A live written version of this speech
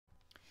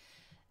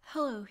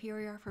Hello, here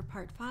we are for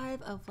part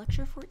 5 of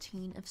lecture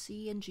 14 of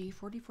CENG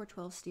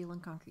 4412 Steel and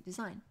Concrete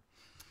Design.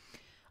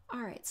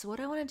 Alright, so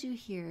what I want to do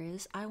here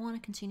is I want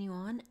to continue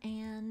on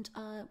and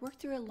work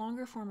through a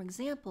longer form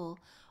example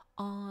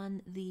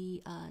on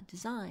the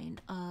design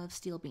of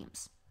steel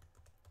beams.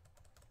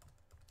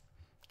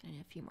 Gonna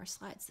need a few more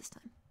slides this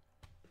time.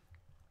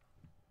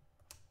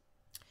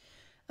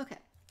 Okay,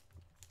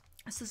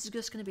 so this is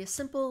just going to be a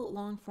simple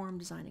long form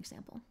design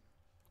example.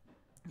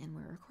 And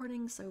we're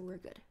recording, so we're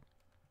good.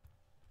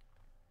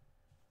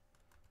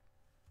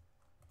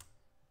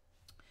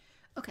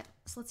 Okay,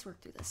 so let's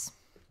work through this.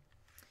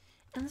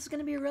 And this is going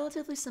to be a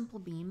relatively simple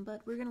beam,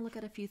 but we're going to look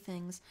at a few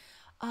things.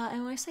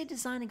 And when I say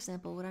design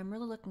example, what I'm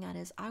really looking at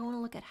is I want to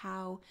look at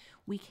how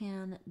we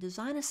can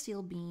design a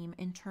steel beam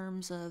in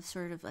terms of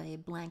sort of a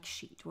blank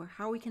sheet, or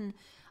how we can,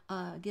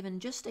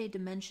 given just a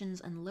dimensions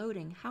and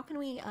loading, how can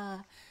we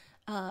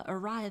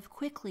arrive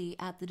quickly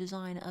at the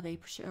design of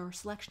or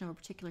selection of a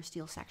particular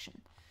steel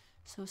section.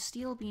 So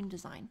steel beam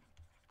design.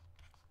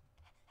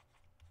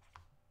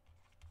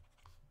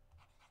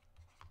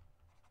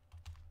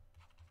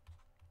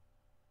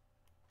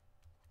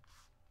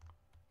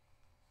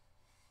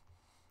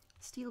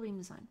 Steel beam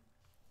design.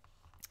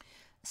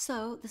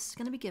 So this is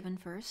going to be given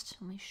first.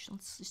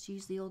 Let's just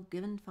use the old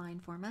given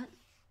find format.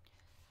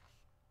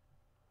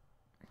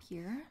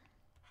 Here,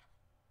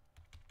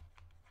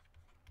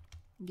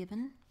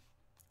 given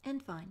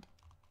and find.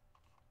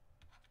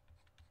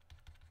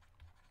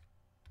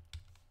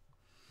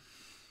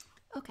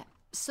 Okay,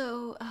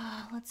 so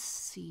let's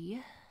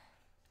see.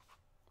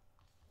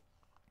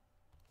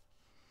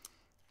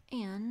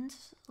 And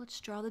let's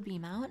draw the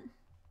beam out.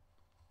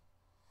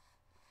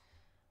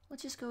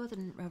 Let's just go with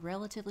a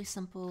relatively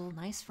simple,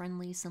 nice,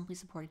 friendly, simply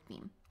supported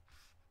beam.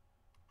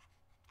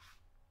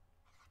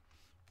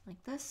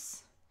 Like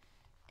this.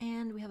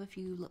 And we have a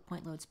few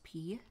point loads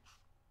P.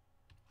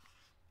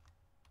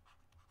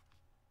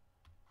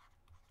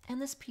 And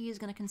this P is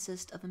going to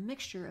consist of a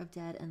mixture of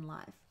dead and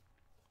live.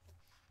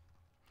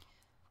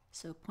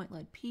 So point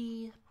load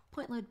P,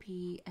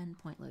 and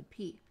point load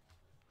P.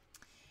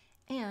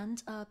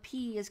 And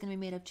P is going to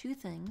be made of two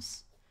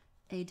things,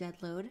 a dead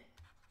load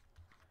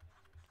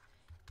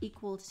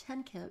equal to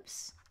 10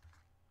 kips,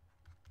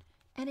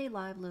 and a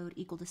live load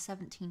equal to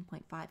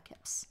 17.5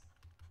 kips.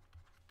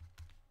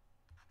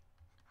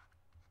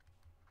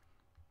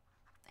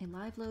 A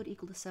live load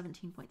equal to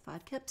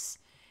 17.5 kips,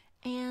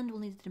 and we'll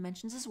need the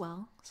dimensions as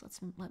well, so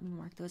let me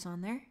mark those on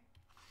there.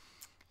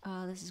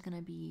 This is going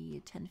to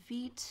be 10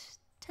 feet,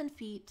 10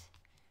 feet,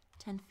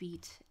 10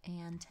 feet,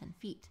 and 10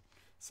 feet.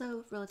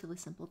 So, relatively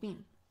simple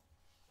beam.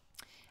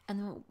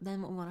 And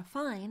then what we want to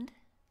find,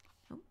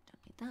 oh,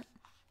 don't need that.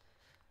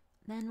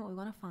 Then what we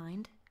want to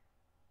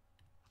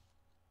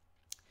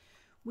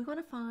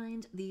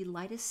find the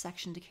lightest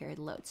section to carry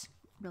the loads.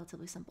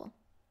 Relatively simple.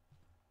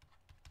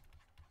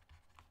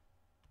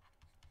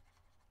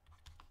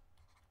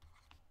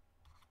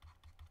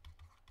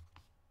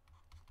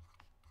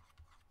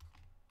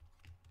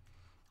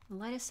 The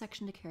lightest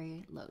section to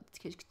carry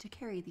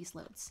these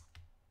loads.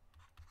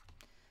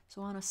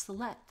 So I want to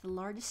select the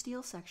largest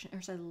steel section,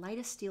 or sorry, the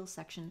lightest steel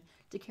section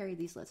to carry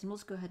these loads. And we'll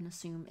just go ahead and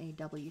assume a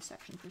W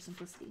section for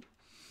simplicity.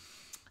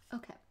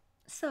 Okay,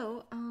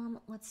 so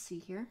let's see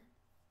here.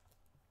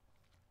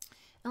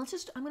 And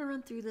I'm going to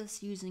run through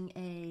this using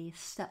a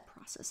step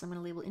process. I'm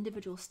going to label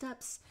individual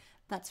steps,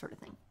 that sort of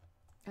thing,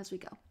 as we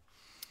go.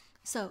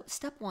 So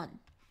step 1,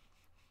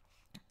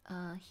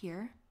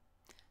 here.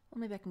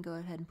 Well, maybe I can go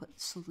ahead and put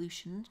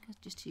solution,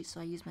 so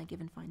I use my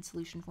given find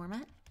solution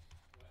format.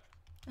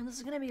 And this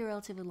is going to be a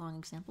relatively long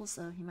example,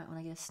 so you might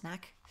want to get a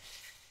snack.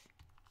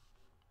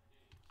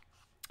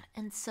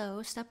 And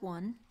so step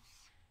 1,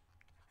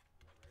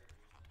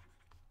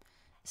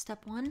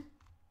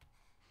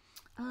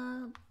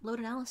 load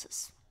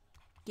analysis.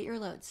 Get your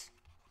loads.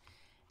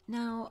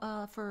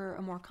 Now, for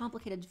a more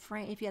complicated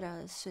frame, if you had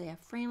a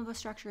frame of a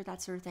structure,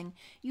 that sort of thing,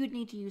 you would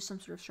need to use some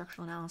sort of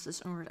structural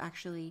analysis in order to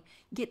actually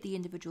get the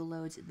individual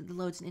loads, the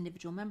loads in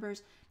individual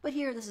members. But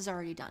here, this is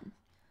already done.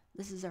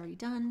 This is already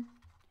done.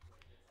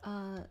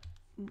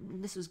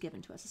 This was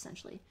given to us,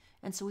 essentially.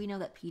 And so we know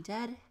that P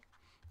dead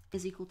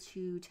is equal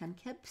to 10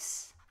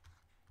 kips,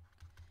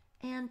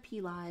 and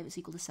P live is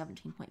equal to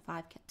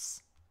 17.5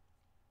 kips.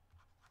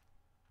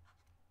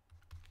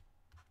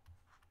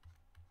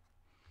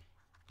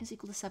 Is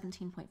equal to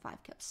 17.5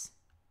 kips.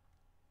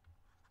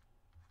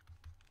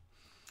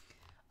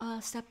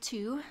 Step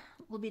 2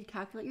 will be to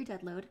calculate your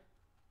dead load.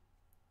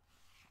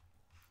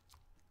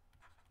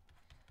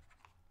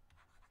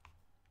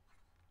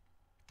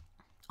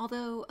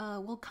 Although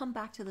we'll come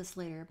back to this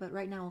later, but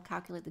right now we'll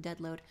calculate the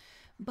dead load.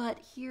 But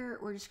here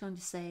we're just going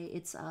to say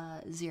it's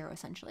 0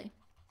 essentially,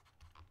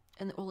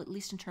 and well, at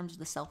least in terms of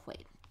the self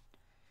weight.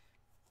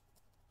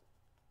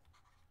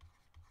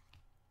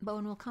 But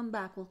when we'll come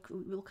back,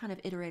 we'll kind of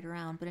iterate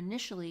around. But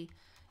initially,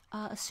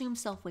 assume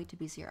self weight to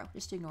be 0.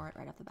 Just ignore it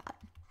right off the bat.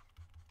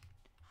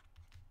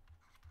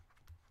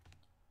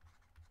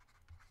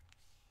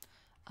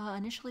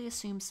 Initially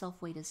assume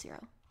self weight is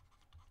 0.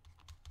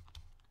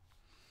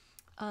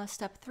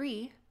 Step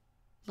 3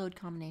 load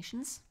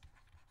combinations.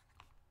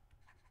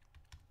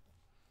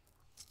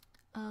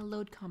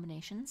 Load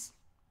combinations.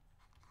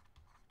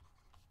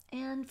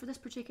 And for this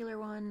particular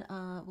one,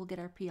 we'll get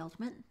our P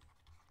ultimate.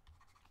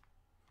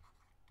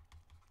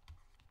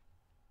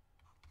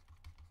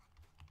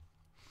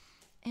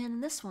 And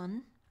in this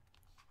one,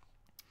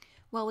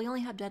 well, we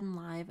only have dead and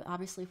live.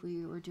 Obviously, if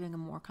we were doing a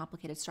more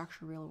complicated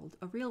structure,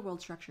 a real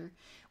world structure,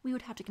 we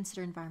would have to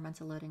consider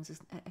environmental loadings,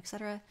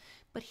 etc.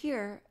 But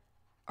here,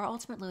 our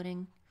ultimate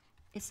loading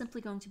is simply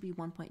going to be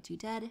 1.2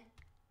 dead,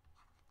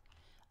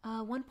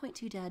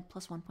 1.2 dead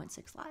plus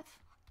 1.6 live.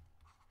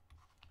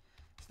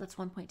 So that's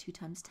 1.2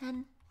 times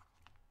 10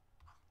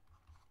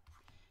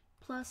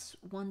 plus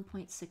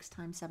 1.6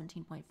 times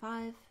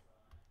 17.5.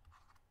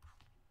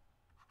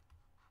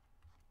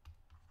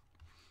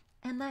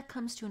 And that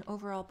comes to an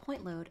overall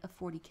point load of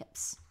 40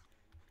 kips.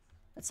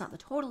 That's not the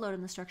total load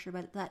in the structure,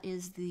 but that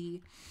is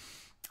the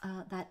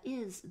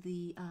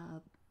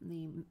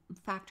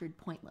factored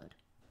point load.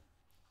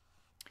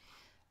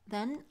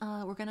 Then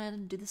we're gonna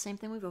do the same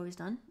thing we've always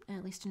done,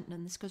 at least,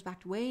 and this goes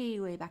back to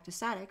way back to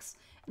statics,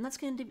 and that's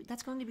going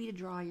to be to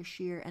draw your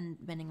shear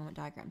and bending moment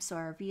diagrams. So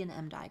our V and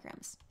M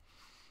diagrams.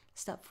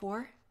 Step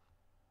 4: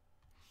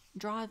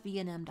 draw V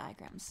and M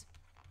diagrams.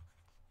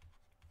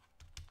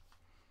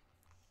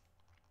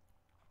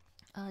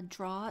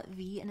 Draw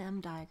V and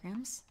M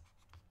diagrams.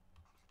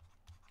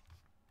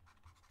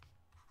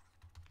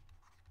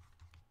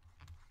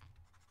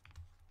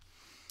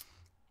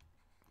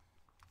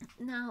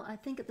 Now, I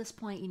think at this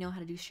point you know how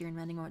to do shear and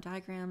bending moment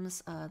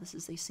diagrams. This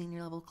is a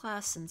senior level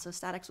class, and so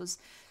statics was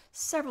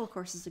several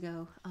courses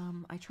ago.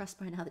 I trust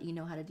by now that you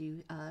know how to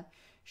do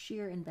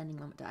shear and bending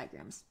moment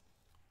diagrams.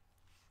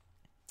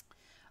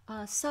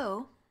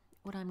 So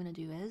what I'm going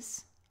to do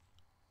is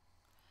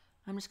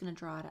I'm just going to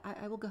draw it.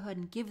 I will go ahead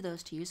and give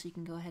those to you so you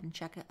can go ahead and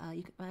check it.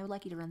 I would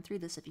like you to run through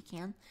this if you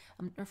can.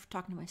 I'm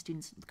talking to my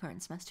students the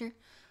current semester.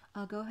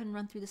 Go ahead and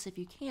run through this if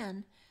you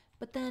can,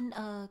 but then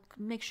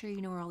make sure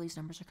you know where all these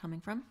numbers are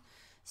coming from.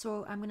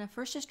 So I'm going to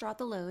first just draw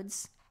the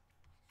loads,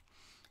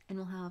 and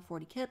we'll have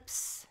 40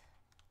 kips,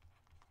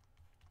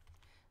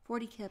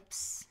 40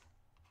 kips,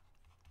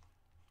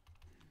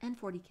 and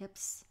 40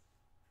 kips.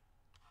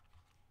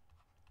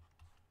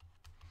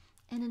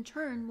 And in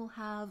turn, we'll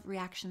have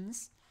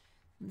reactions.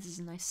 This is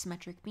a nice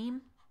symmetric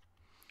beam.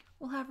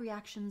 We'll have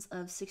reactions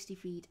of 60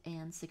 feet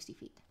and 60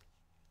 feet.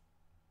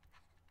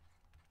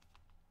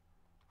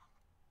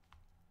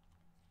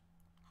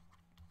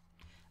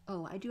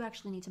 Oh, I do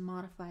actually need to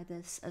modify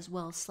this as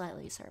well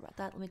slightly. Sorry about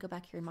that. Let me go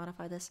back here and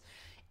modify this.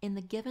 In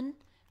the given,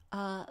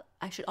 I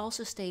should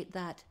also state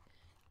that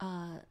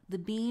the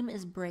beam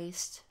is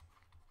braced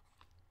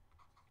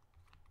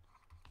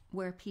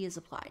where P is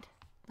applied.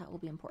 That will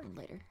be important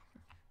later.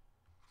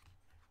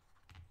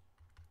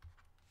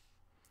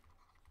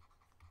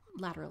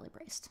 Laterally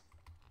braced.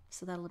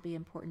 So that'll be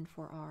important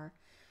for our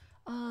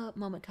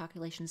moment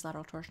calculations,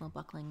 lateral torsional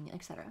buckling,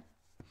 etc.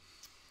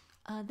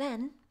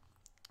 Then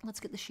let's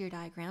get the shear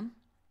diagram.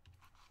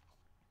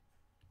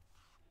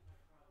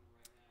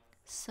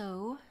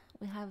 So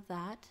we have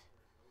that.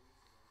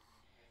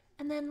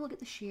 And then we'll get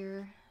the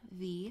shear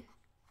V.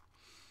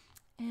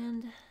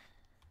 And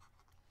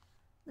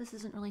this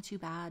isn't really too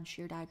bad.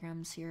 Shear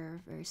diagrams here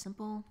are very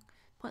simple.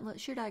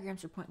 Shear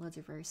diagrams for point loads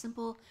are very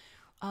simple.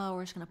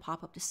 We're just going to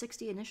pop up to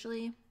 60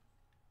 initially.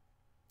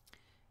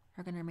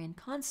 We're going to remain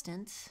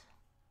constant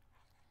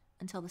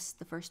until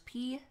the first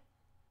P.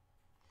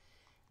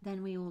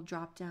 Then we will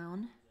drop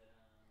down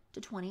to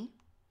 20.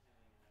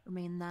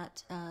 Remain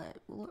that,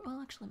 well,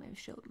 actually, maybe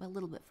show it a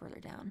little bit further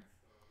down.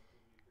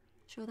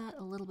 Show that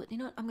a little bit. You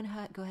know what? I'm going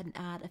to go ahead and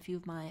add a few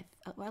of my,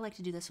 I like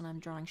to do this when I'm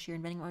drawing shear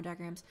and bending moment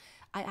diagrams.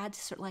 I add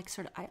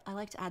I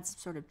like to add some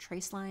sort of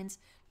trace lines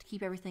to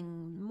keep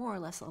everything more or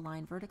less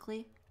aligned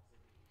vertically.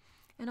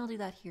 And I'll do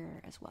that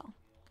here as well.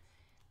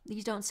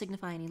 These don't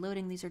signify any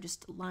loading. These are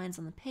just lines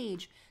on the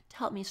page to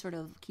help me sort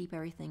of keep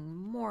everything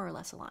more or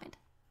less aligned.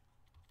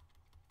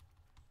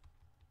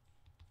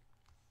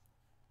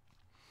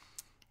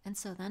 And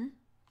so then,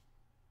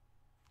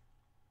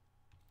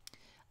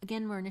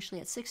 again, we're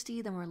initially at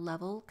 60, then we're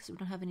level because we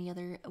don't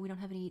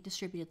have any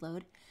distributed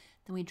load.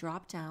 Then we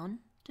drop down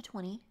to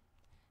 20.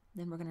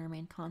 Then we're going to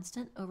remain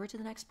constant over to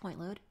the next point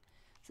load.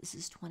 So this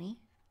is 20.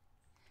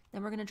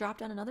 Then we're going to drop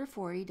down another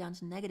 40 down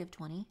to negative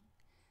 20.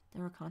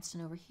 Then we're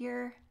constant over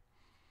here.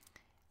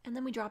 And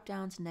then we drop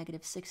down to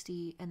negative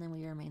 60, and then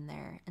we remain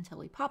there until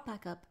we pop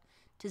back up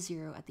to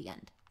 0 at the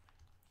end.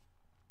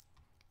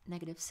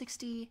 Negative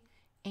 60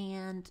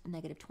 and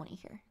negative 20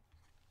 here.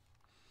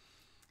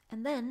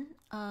 And then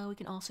we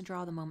can also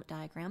draw the moment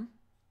diagram.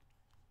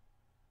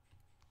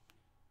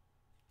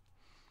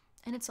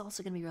 And it's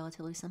also going to be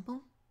relatively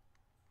simple.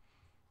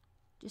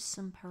 Just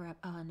some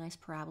nice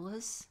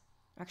parabolas.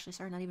 Actually,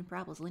 sorry, not even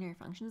parabolas, linear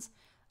functions.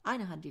 I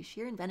know how to do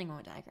shear and bending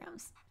moment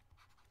diagrams.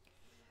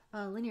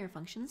 Linear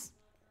functions.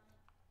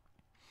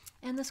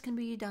 And this can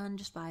be done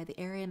just by the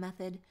area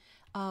method.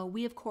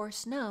 We, of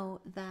course,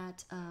 know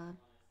that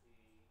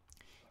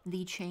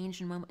the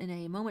change in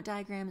a moment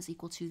diagram is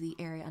equal to the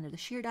area under the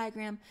shear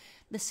diagram.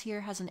 This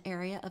here has an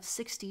area of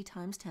 60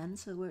 times 10,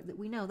 so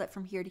we know that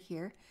from here to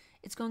here,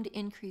 it's going to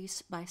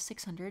increase by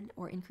 600,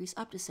 or increase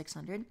up to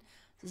 600.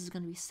 This is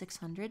going to be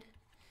 600.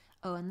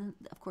 Oh, and then,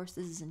 of course,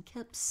 this is in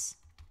kips,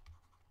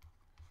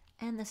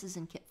 and this is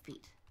in kip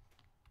feet.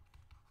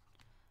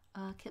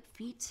 Kip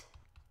feet.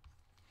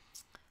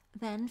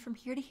 Then from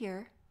here to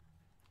here,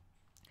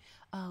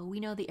 we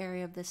know the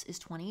area of this is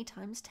 20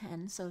 times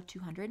 10, so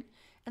 200.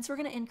 And so we're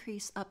going to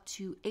increase up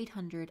to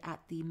 800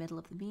 at the middle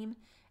of the beam,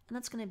 and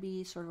that's going to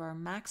be sort of our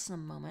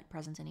maximum moment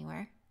present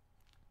anywhere.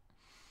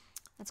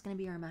 That's going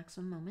to be our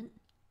maximum moment.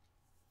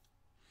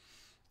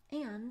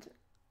 And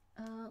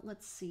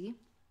let's see,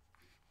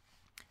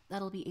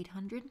 that'll be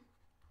 800.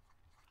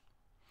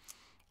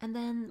 And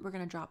then we're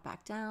going to drop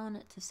back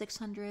down to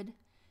 600,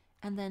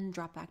 and then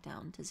drop back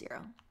down to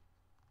 0.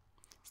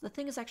 So the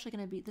thing is actually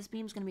going to be, this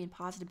beam is going to be in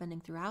positive bending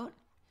throughout,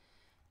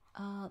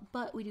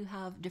 but we do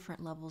have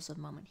different levels of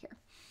moment here.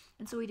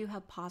 And so we do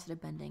have positive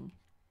bending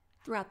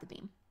throughout the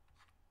beam.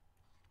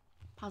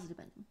 Positive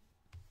bending.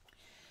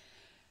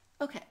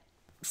 Okay,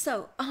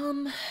 so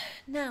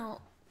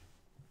now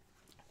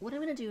what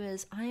I'm going to do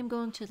is I am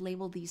going to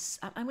label these,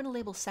 I'm going to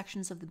label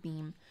sections of the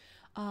beam,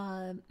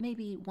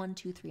 maybe 1,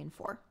 2, 3, and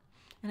 4.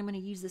 And I'm going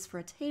to use this for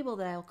a table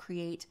that I'll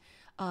create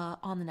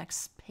on the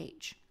next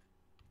page.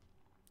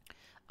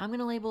 I'm going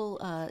to label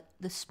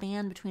the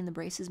span between the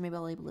braces. Maybe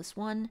I'll label this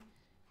 1,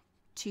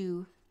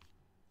 2,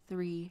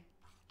 3,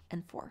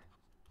 and 4.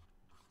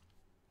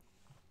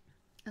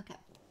 Okay.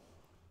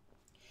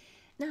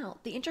 Now,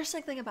 the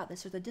interesting thing about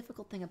this, or the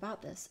difficult thing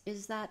about this,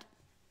 is that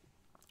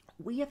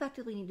we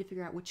effectively need to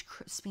figure out which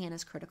span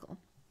is critical.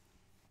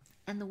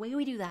 And the way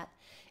we do that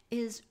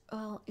is,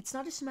 it's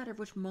not just a matter of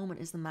which moment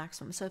is the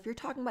maximum. So if you're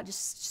talking about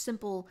just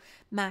simple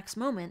max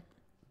moment,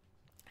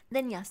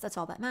 then yes, that's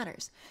all that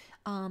matters.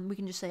 We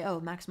can just say,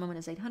 oh, max moment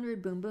is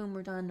 800, boom, boom,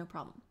 we're done, no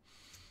problem.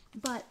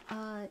 But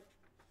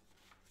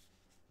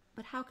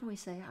how can we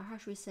say, or how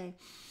should we say,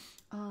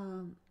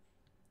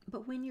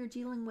 but when you're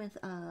dealing with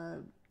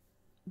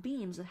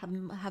beams that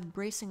have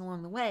bracing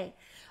along the way,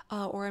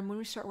 or when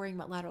we start worrying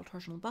about lateral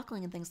torsional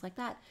buckling and things like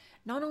that,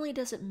 not only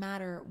does it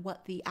matter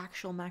what the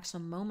actual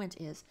maximum moment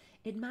is,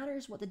 it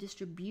matters what the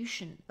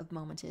distribution of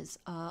moment is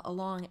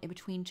along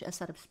between a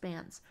set of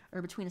spans,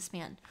 or between a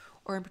span,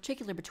 or in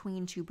particular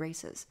between two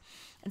braces.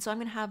 And so I'm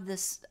going to have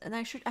this, and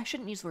I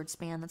shouldn't use the word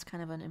span, that's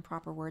kind of an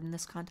improper word in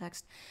this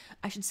context.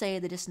 I should say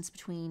the distance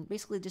between,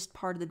 basically just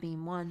part of the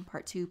beam 1,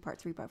 part 2, part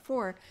 3, part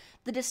 4,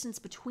 the distance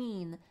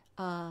between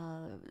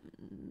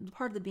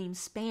part of the beam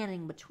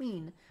spanning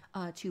between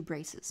two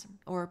braces,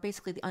 or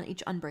basically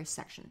each unbraced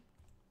section.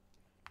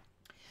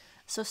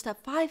 So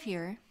step 5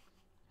 here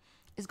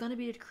is going to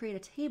be to create a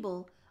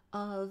table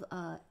of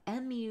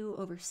mu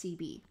over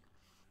CB.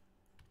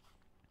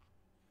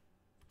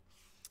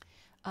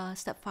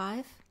 Step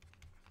 5,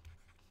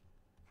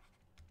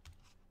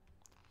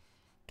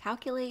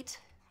 calculate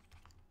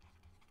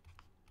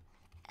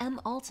M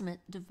ultimate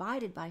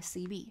divided by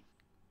CB.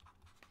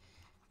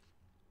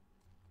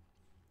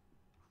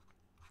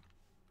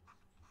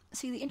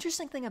 See, the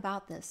interesting thing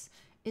about this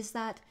is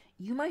that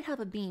you might have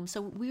a beam.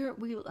 So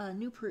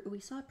we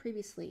saw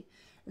previously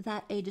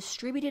that a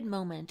distributed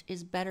moment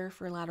is better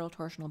for lateral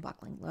torsional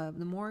buckling.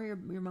 The more your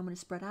moment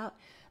is spread out,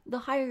 the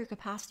higher your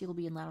capacity will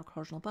be in lateral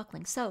torsional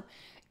buckling. So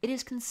it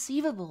is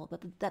conceivable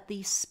that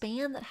the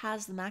span that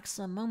has the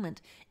maximum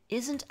moment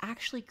isn't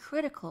actually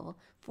critical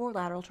for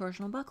lateral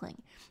torsional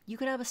buckling. You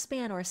could have a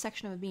span or a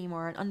section of a beam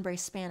or an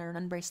unbraced span or an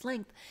unbraced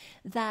length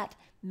that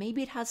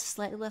maybe it has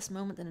slightly less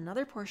moment than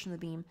another portion of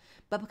the beam,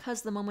 but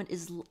because the moment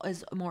is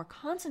more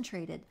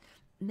concentrated,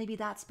 maybe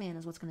that span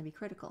is what's going to be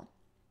critical.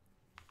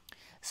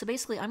 So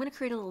basically, I'm going to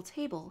create a little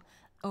table,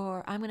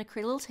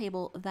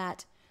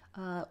 that,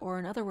 or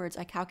in other words,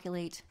 I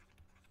calculate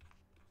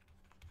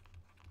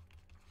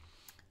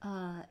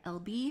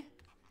LB,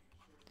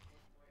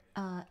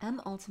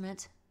 M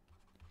ultimate,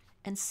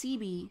 and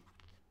CB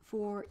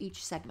for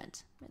each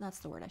segment. That's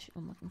the word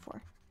I'm looking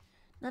for.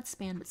 Not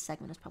span, but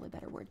segment is probably a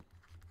better word.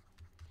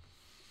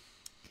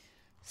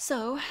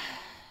 So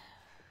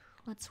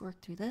let's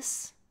work through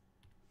this.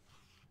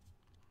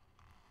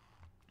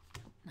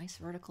 Nice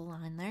vertical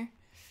line there.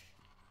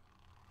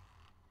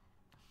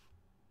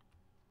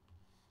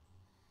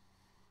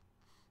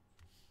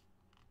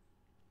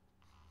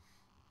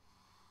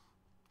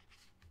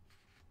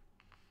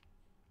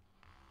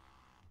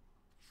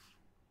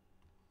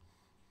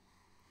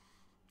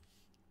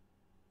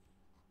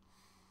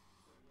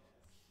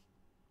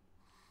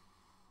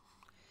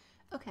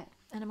 Okay,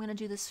 and I'm going to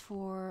do this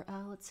for,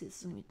 let's see,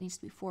 this needs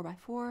to be 4 by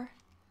 4.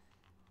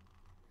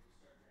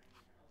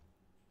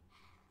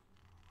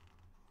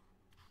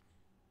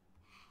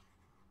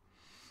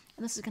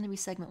 And this is going to be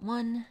segment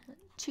 1,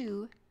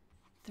 2,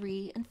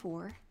 3, and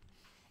 4.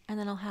 And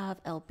then I'll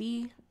have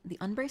LB, the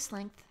unbraced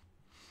length,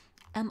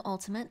 M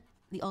ultimate,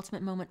 the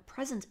ultimate moment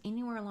present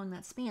anywhere along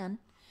that span.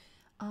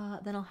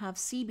 Then I'll have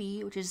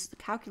CB, which is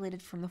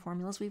calculated from the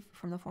formula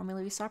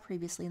we saw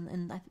previously,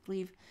 and I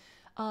believe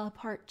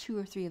part 2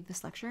 or 3 of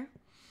this lecture.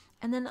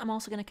 And then I'm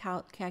also going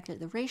to calculate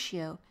the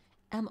ratio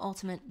M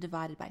ultimate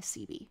divided by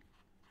CB,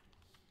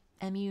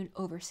 MU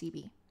over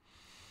CB.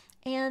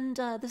 And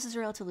this is a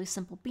relatively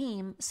simple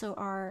beam, so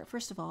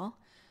first of all,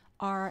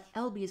 our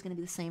LB is going to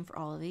be the same for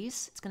all of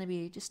these. It's going to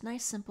be just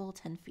nice, simple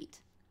 10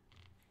 feet.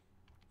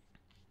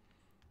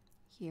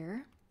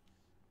 Here.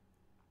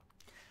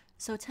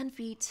 So 10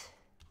 feet,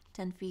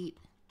 10 feet,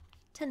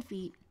 10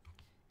 feet,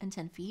 and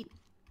 10 feet.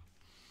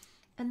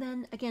 And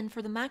then, again,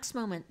 for the max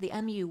moment, the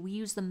MU, we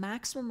use the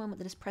maximum moment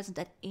that is present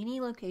at any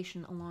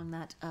location along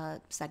that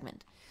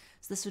segment.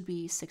 So this would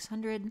be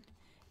 600, and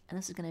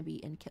this is going to be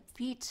in kip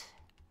feet.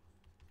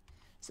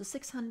 So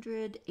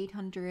 600,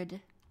 800,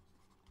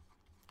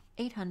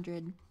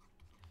 800,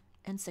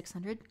 and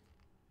 600.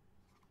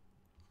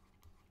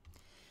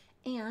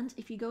 And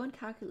if you go and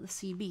calculate the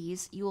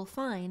CBs, you will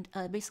find,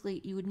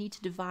 basically, you would need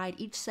to divide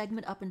each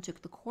segment up into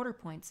the quarter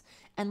points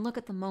and look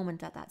at the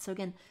moment at that. So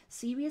again,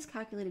 CB is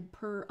calculated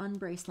per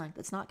unbraced length.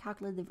 It's not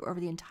calculated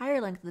over the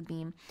entire length of the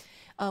beam.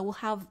 We'll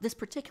have, this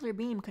particular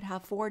beam could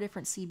have 4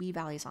 different CB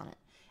values on it.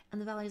 And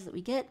the values that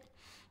we get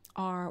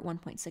are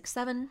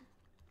 1.67,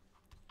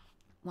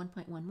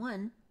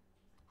 1.11,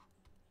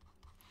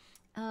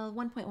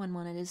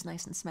 1.11, it is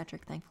nice and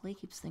symmetric, thankfully,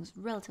 keeps things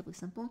relatively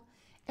simple,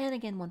 and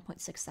again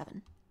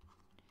 1.67.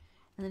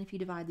 And then if you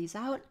divide these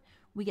out,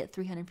 we get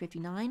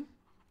 359,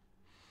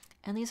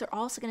 and these are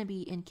also going to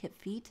be in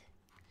kip feet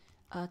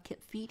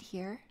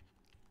here.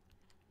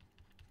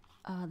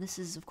 This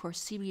is, of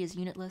course, CB is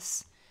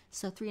unitless,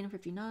 so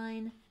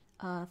 359,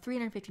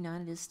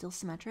 359, it is still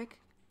symmetric,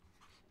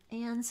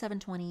 and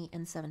 720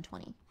 and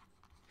 720.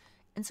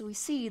 And so we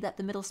see that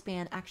the middle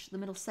span, actually the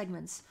middle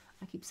segments,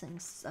 I keep saying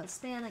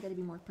span, I gotta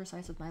be more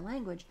precise with my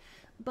language,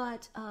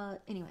 but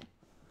anyway.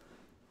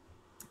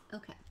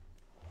 Okay.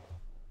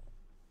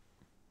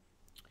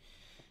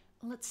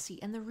 Let's see,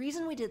 and the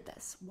reason we did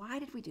this, why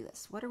did we do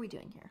this? What are we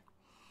doing here?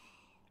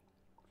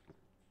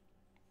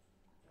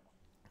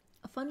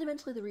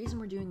 Fundamentally, the reason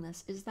we're doing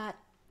this is that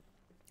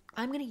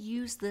I'm going to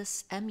use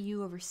this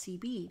MU over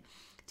CB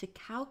to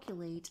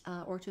calculate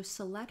or to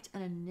select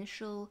an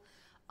initial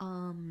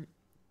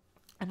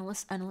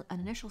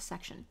initial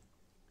section.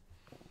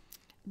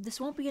 This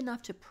won't be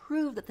enough to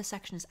prove that the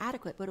section is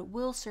adequate, but it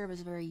will serve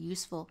as a very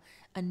useful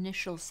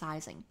initial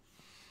sizing.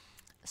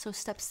 So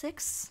step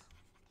 6.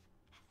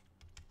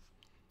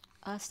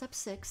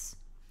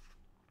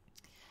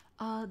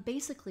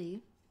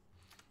 Basically,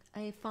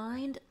 I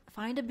find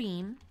a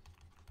beam,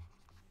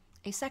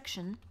 a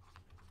section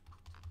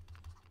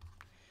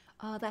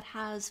that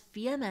has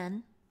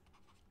phi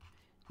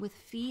with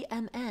phi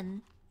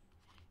mn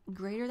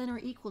greater than or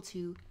equal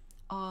to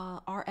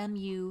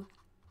RMU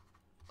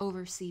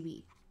over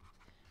CB,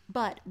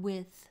 but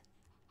with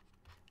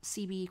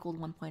CB equal to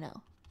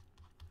 1.0.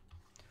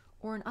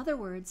 Or in other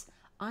words,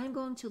 I'm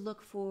going to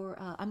look for,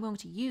 I'm going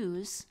to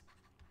use,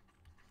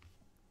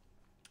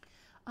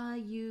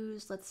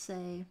 let's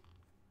say,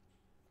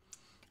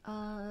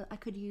 I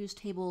could use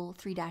table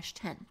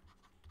 3-10.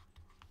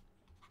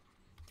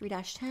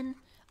 3-10,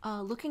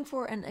 looking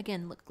for, and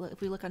again, look,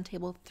 if we look on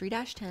table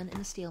 3-10 in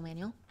the steel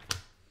manual,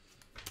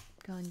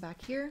 going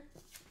back here,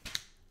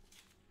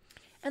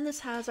 and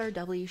this has our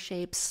W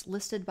shapes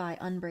listed by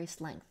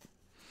unbraced length.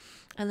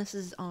 And this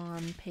is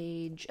on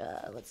page,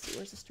 let's see,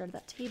 where's the start of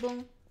that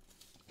table?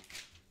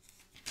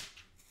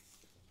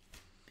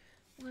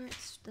 Where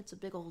that's a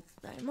big old,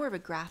 more of a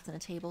graph than a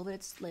table, but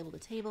it's labeled a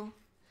table.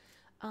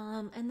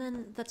 And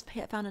then that's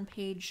found on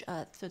page,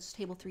 so it's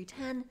table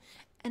 310,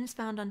 and it's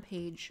found on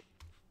page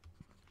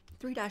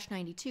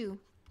 3-92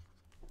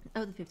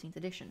 of the 15th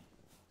edition.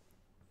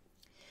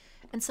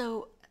 And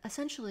so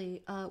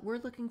essentially, we're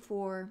looking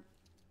for,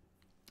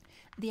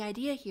 the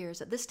idea here is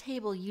that this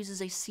table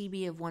uses a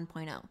CB of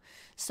 1.0.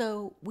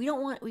 So we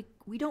don't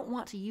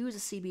want to use a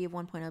CB of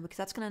 1.0 because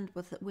that's going to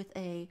end with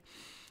a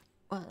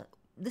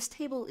this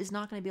table is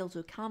not going to be able to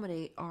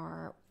accommodate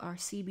our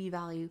CB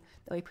value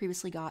that we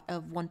previously got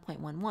of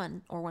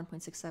 1.11 or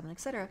 1.67,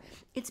 etc.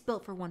 It's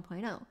built for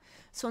 1.0.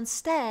 So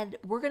instead,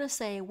 we're going to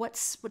say what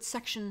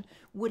section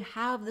would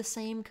have the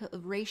same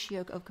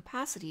ratio of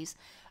capacities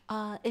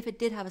if it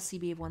did have a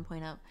CB of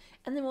 1.0.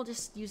 And then we'll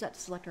just use that to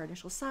select our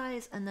initial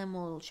size, and then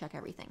we'll check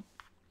everything.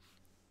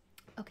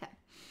 Okay.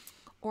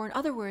 Or in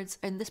other words,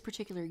 in this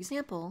particular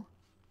example,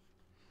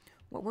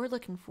 what we're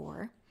looking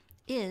for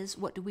is,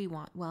 what do we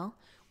want? Well,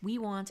 we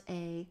want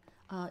a,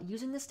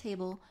 using this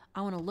table,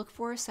 I want to look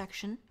for a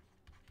section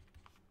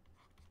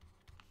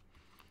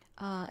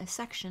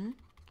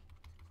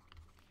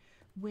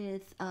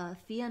with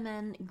phi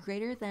mn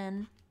greater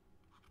than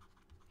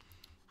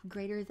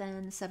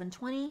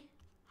 720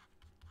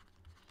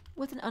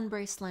 with an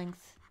unbraced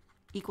length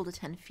equal to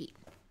 10 feet.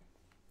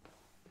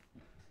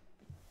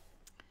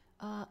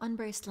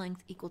 Unbraced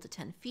length equal to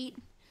 10 feet.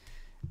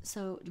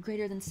 So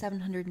greater than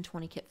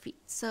 720 kip feet.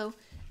 So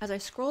as I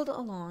scrolled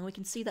along, we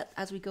can see that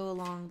as we go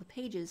along the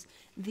pages,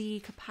 the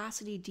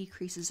capacity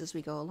decreases as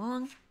we go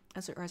along,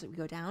 as we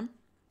go down.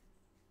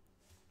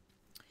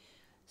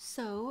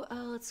 So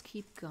let's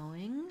keep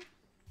going.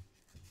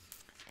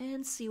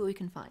 and see what we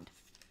can find.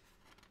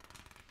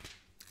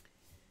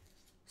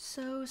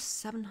 So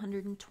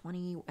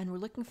 720, and we're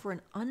looking for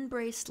an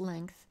unbraced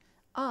length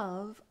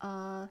of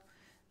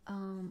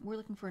we're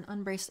looking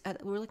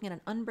at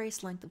an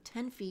unbraced length of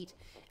 10 feet,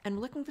 and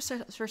we're looking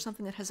for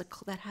something that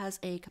has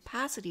a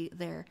capacity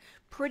there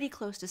pretty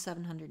close to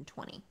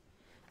 720.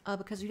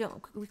 Because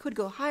we could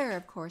go higher,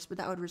 of course, but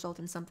that would result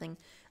in something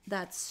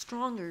that's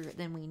stronger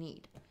than we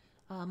need,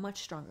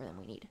 much stronger than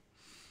we need.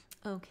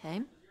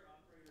 Okay,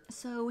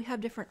 so we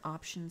have different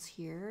options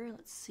here.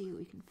 Let's see what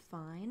we can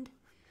find.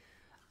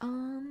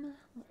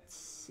 Let's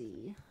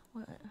see.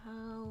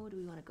 How do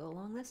we want to go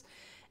along this?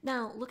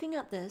 Now, looking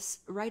at this,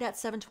 right at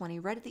 720,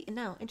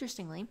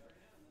 interestingly,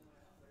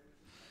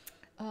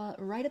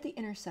 right at the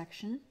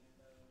intersection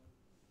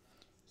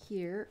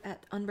here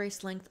at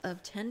unbraced length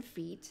of 10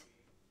 feet,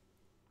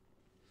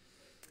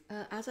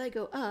 as I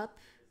go up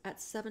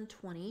at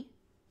 720,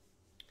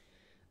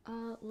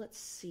 let's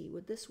see,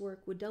 would this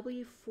work? Would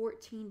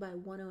W14 by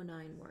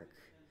 109 work?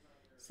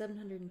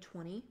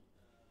 720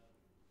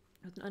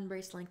 with an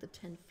unbraced length of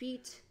 10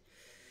 feet.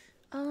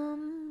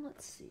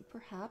 Let's see,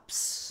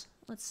 perhaps.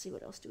 Let's see,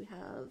 what else do we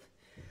have?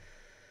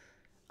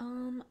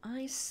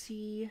 I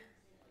see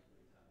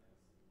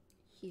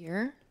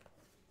here.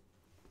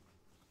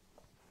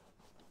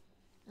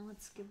 Now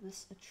let's give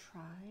this a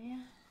try.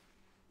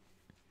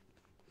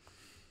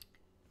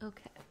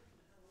 Okay.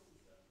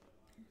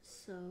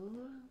 So,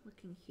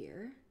 looking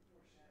here.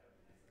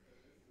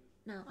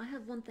 Now, I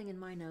have one thing in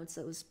my notes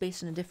that was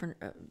based on a different,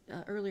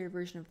 earlier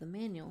version of the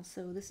manual,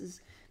 so this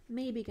is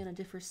maybe going to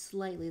differ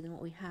slightly than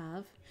what we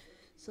have.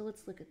 So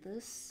let's look at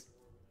this.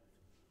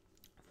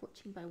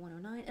 14 by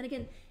 109. And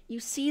again, you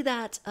see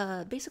that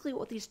basically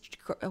what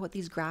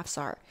these graphs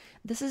are.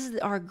 This is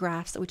our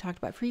graphs that we talked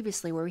about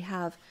previously, where we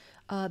have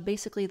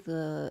basically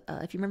the,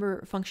 if you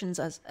remember, functions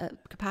as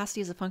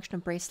capacity as a function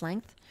of brace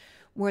length,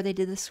 where they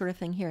did this sort of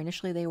thing here.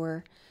 Initially, they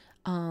were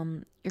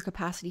your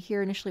capacity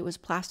here. Initially, it was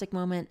plastic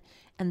moment,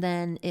 and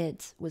then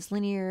it was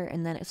linear,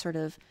 and then it sort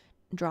of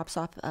drops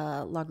off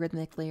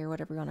logarithmically, or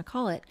whatever you want to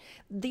call it.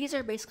 These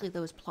are basically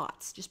those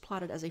plots, just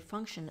plotted as a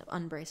function of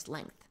unbraced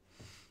length.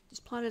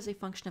 Just plotted as a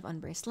function of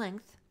unbraced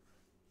length.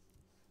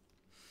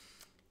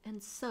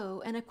 And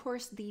so, and of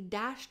course, the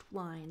dashed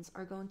lines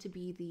are going to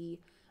be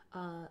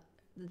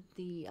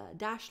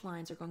dashed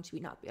lines are going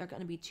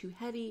to be too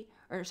heavy,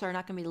 or sorry,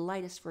 not going to be the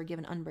lightest for a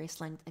given unbraced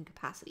length and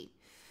capacity.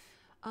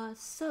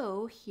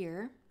 So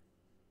here,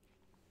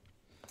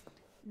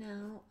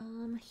 now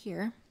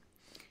here,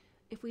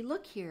 if we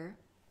look here,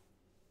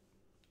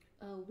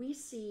 we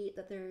see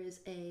that there is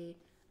a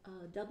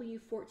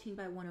W14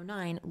 by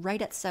 109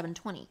 right at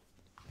 720.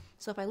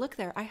 So if I look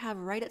there, I have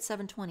right at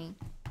 720.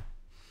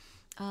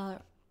 I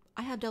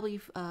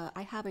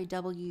have a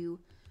W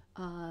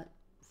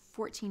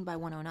 14 by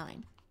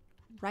 109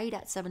 right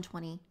at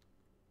 720.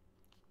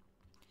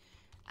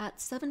 At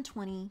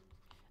 720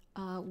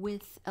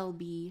 with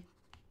LB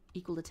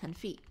equal to 10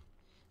 feet.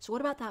 So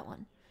what about that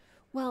one?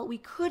 Well, we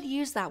could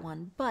use that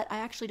one, but I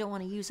actually don't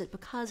want to use it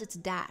because it's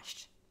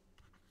dashed.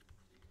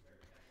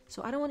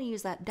 So I don't want to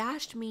use that.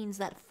 Dashed means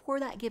that for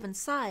that given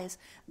size,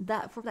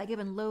 for that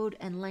given load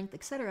and length,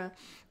 etc.,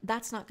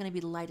 that's not going to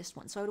be the lightest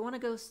one. So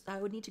I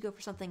would need to go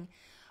for something,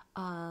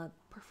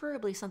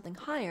 preferably something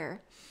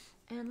higher.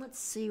 And let's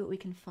see what we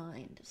can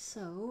find.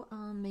 So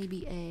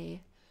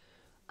maybe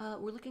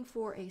we're looking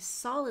for a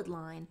solid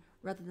line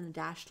rather than a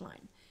dashed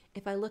line.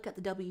 If I look at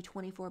the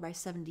W24 by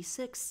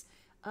 76,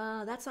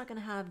 that's not going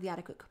to have the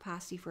adequate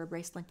capacity for a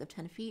brace length of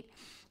 10 feet.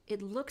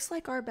 It looks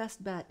like our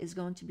best bet is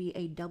going to be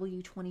a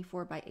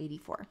W24 by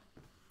 84.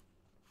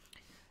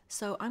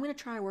 So I'm going to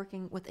try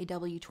working with a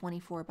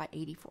W24 by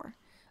 84.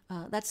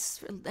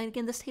 And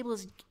again, this table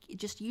is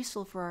just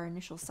useful for our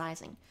initial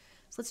sizing.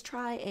 So let's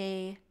try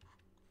a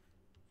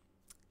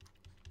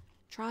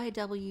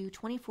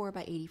W24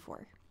 by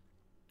 84.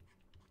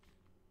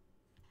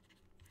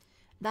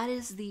 That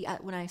is the,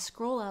 when I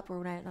scroll up, or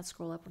when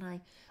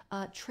I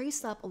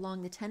trace up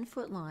along the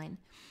 10-foot line,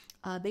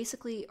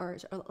 basically, or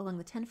along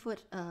the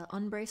 10-foot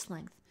unbraced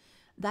length,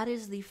 that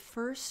is the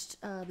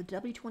first, the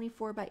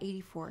W24 by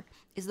 84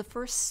 is the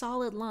first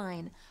solid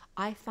line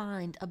I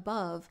find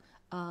above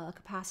a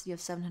capacity of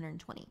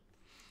 720.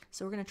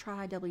 So we're going to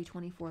try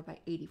W24 by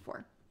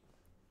 84.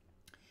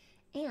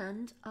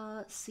 And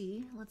let's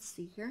see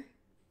here.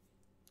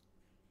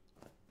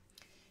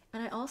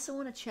 And I also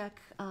want to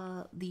check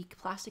the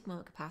plastic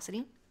moment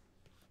capacity.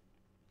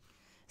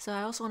 So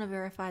I also want to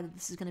verify that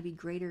this is going to be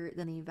greater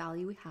than the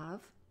value we have.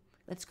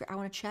 I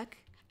want to check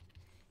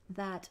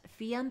that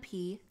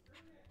phi-MP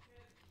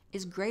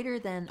is greater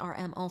than our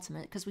M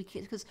ultimate,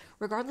 because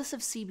regardless of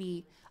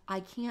CB,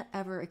 I can't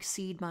ever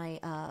exceed my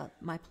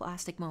my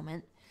plastic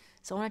moment.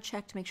 So I want to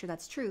check to make sure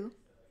that's true.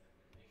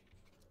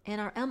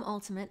 And our M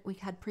ultimate we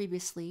had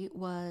previously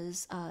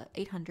was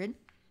 800.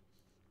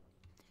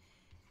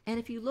 And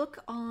if you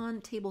look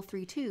on table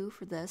 3.2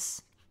 for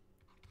this,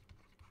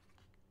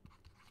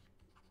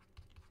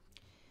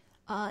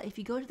 if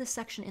you go to the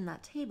section in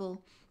that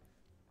table,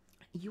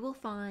 you will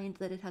find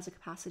that it has a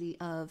capacity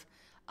of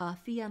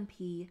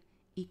phi-MP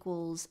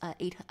equals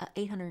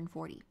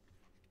 840.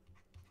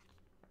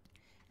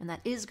 And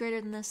that is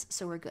greater than this,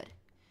 so we're good.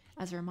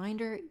 As a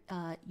reminder,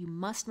 you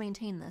must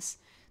maintain this.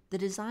 The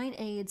design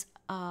aids,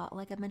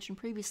 like I mentioned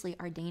previously,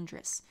 are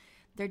dangerous.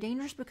 They're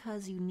dangerous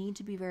because you need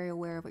to be very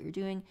aware of what you're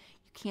doing.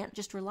 You can't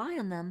just rely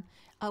on them.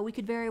 We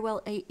could very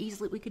well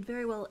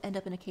end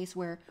up in a case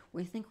where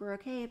we think we're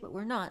okay, but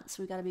we're not.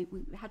 So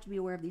we have to be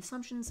aware of the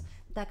assumptions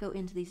that go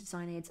into these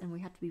design aids, and we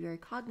have to be very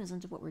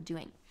cognizant of what we're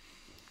doing.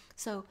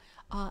 So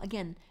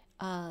again,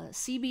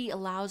 CB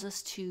allows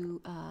us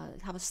to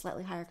have a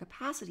slightly higher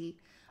capacity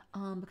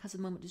because of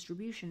moment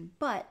distribution,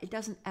 but it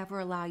doesn't ever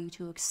allow you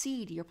to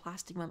exceed your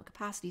plastic moment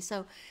capacity.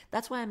 So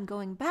that's why I'm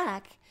going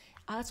back.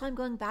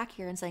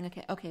 Here and saying,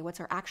 okay,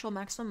 what's our actual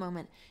maximum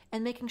moment,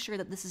 and making sure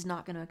that this is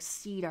not going to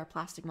exceed our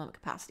plastic moment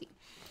capacity.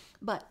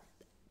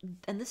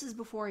 And this is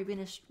before we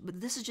finish.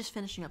 This is just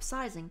finishing up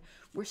sizing.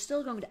 We're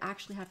still going to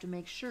actually have to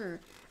make sure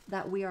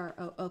that we are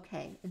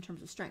okay in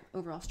terms of strength,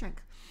 overall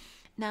strength.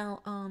 Now,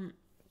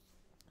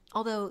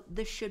 although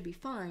this should be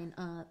fine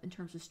in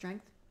terms of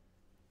strength,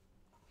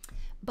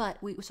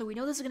 but we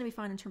know this is going to be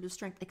fine in terms of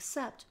strength,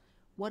 except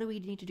what do we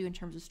need to do in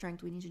terms of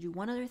strength? We need to do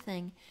one other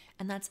thing,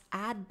 and that's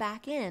add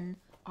back in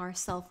our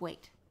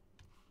self-weight.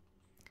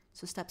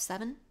 So step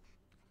 7.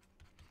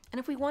 And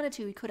if we wanted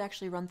to, we could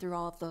actually run through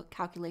all of the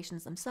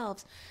calculations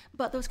themselves,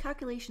 but those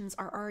calculations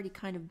are already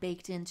kind of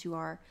baked into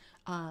our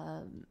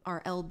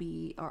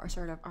LB, or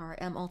sort of our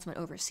M ultimate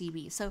over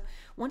CB. So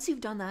once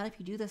you've done that, if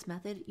you do this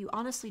method, you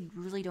honestly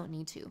really don't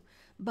need to.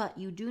 But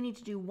you do need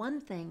to do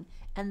one thing,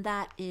 and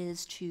that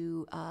is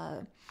to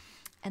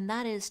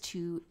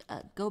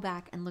go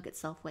back and look at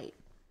self-weight.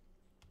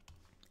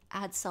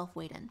 Add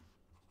self-weight in.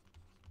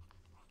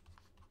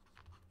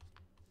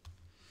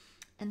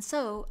 And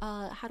so,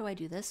 how do I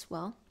do this?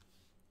 Well,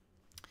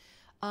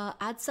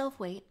 add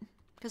self-weight,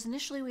 because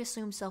initially we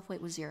assumed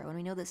self-weight was 0, and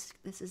we know this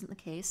isn't the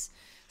case.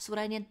 So what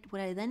I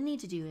then need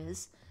to do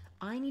is,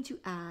 I need to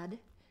add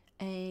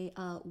a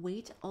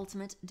weight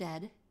ultimate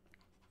dead.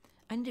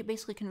 I need to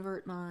basically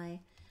convert my,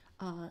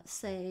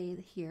 say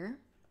here.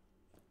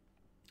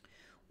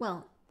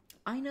 Well,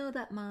 I know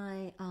that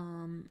my,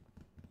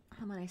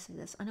 how might I say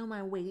this? I know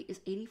my weight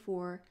is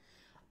 84.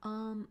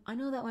 I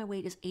know that my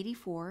weight is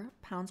 84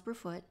 pounds per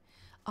foot.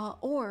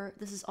 Or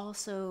this is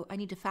also, I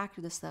need to factor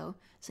this though.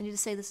 So I need to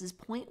say this is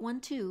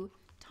 0.12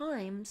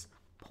 times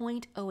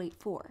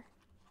 0.084.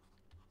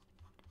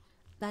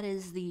 That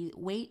is the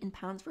weight in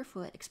pounds per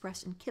foot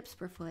expressed in kips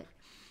per foot.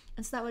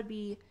 And so that would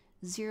be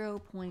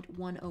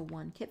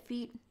 0.101 kip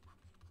feet.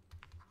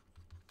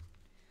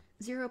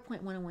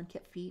 0.101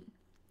 kip feet.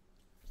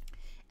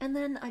 And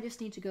then I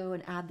just need to go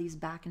and add these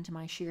back into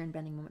my shear and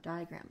bending moment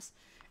diagrams.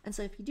 And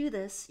so if you do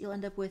this, you'll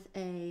end up with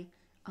a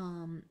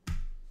new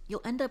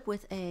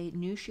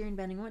shear and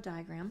bending moment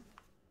diagram.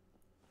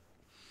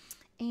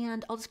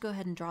 And I'll just go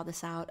ahead and draw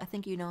this out. I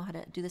think you know how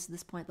to do this at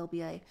this point. There'll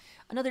be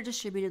another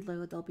distributed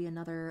load. There'll be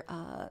another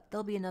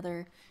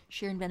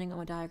shear and bending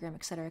moment diagram,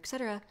 etc.,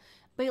 etc.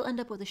 But you'll end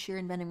up with a shear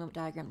and bending moment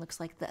diagram that looks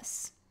like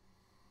this.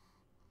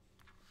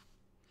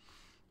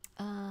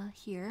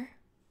 Here.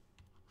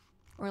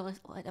 Or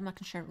I'm not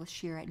concerned with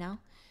shear right now,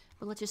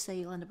 but let's just say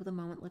you'll end up with a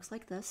moment that looks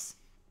like this.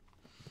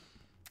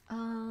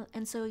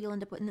 And so you'll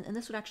end up with, and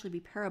this would actually be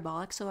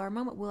parabolic, so our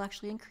moment will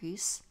actually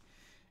increase.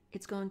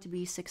 It's going to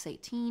be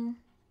 618.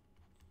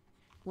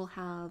 We'll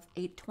have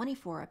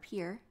 824 up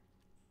here.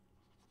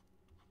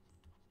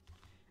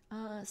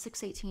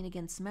 618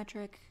 again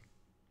symmetric.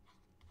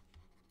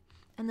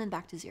 And then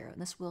back to 0.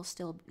 And this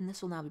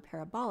will now be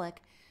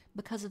parabolic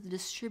because of the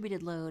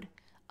distributed load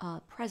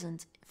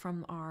present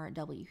from our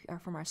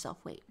from our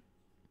self-weight.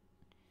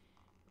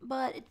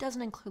 But it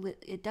doesn't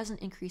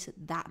increase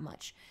it that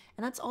much,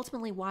 and that's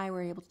ultimately why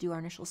we're able to do our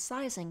initial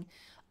sizing.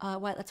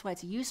 That's why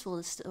it's useful.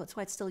 That's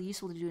why it's still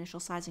useful to do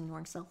initial sizing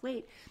ignoring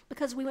self-weight,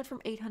 because we went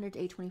from 800 to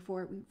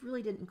 824. We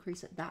really didn't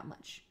increase it that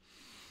much.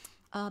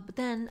 But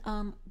then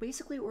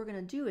basically what we're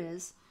going to do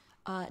is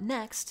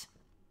next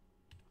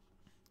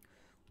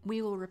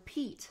we will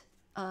repeat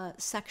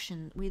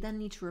section. We then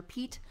need to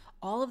repeat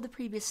all of the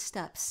previous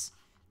steps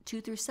 2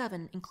 through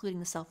 7, including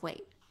the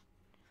self-weight.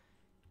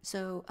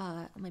 So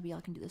maybe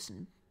I can do this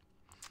in,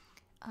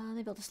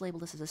 maybe I'll just label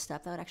this as a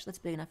step. That's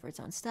big enough for its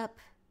own step.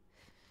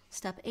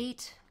 Step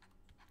 8.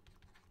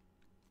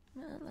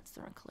 That's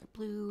the wrong color,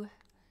 blue.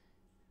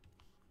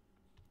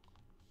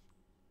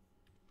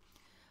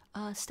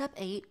 Step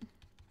 8.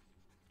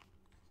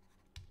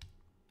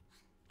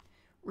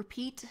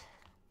 Repeat,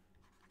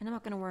 and I'm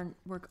not going to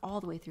work all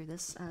the way through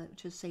this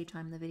to save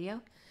time in the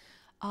video.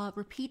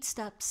 Repeat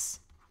steps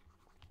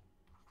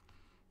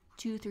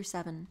 2 through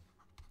 7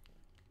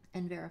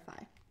 and verify.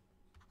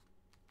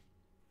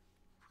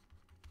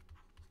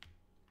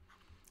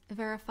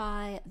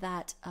 Verify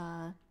that,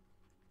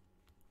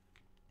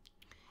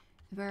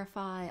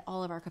 verify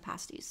all of our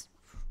capacities.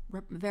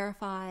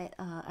 Verify,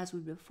 as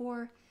we did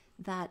before,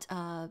 that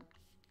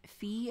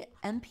phi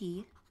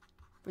MP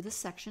for this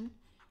section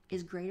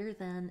is greater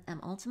than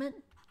M ultimate,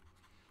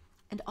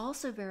 and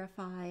also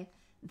verify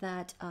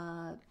that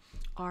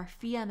our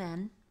phi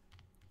MN,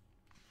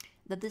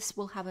 that this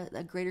will have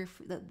a greater,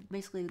 that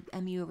basically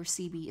mu over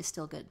CB is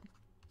still good.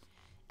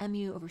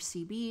 Mu over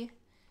CB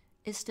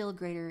is still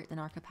greater than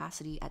our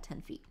capacity at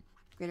 10 feet,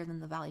 greater than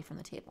the value from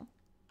the table.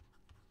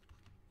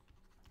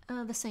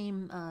 The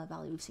same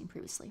value we've seen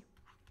previously.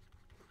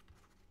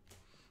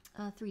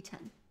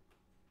 310.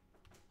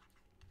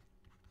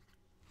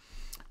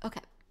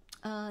 Okay,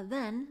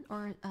 then,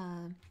 or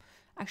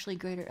actually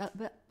greater,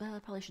 but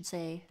probably should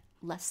say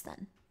less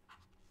than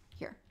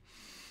here.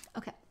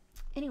 Okay,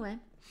 anyway,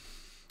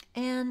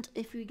 and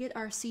if we get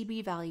our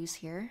CB values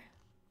here,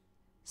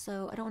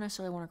 so I don't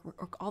necessarily want to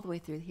work all the way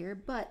through here,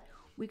 but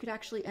we could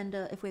actually end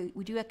up, if we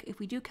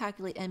do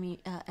calculate M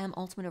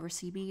ultimate over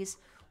CBs,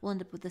 we'll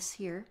end up with this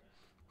here,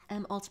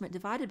 M ultimate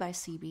divided by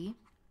CB.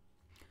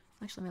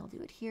 Actually, maybe I'll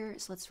do it here,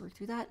 so let's work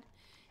through that.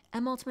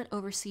 M ultimate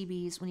over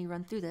CBs, when you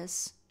run through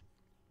this,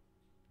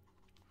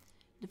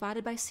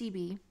 divided by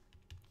CB,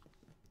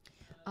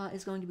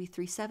 is going to be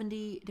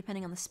 370,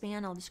 depending on the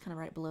span. I'll just kind of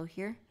write it below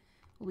here.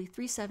 Will be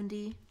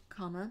 370,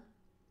 comma,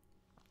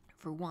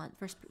 for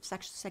first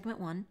segment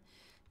 1,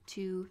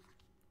 2,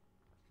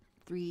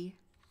 3,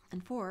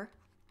 and 4.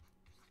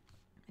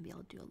 Maybe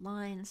I'll do a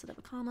line instead of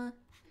a comma.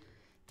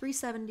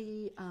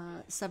 370,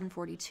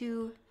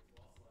 742,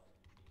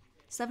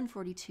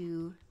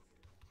 742,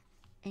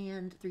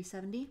 and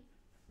 370.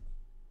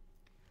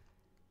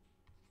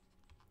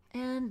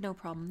 And no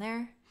problem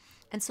there.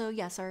 And so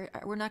yes,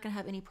 we're not going to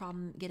have any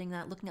problem getting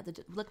that. Looking at the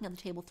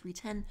table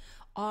 310,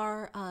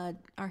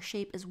 our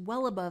shape is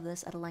well above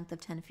this at a length of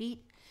 10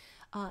 feet.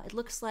 It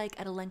looks like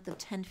at a length of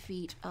 10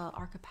 feet,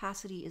 our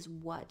capacity is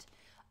what?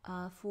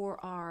 For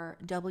our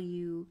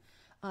W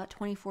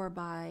 24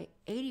 by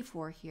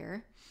 84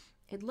 here,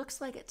 it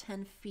looks like at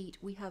 10 feet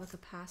we have a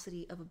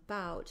capacity of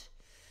about,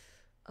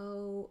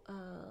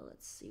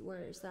 let's see,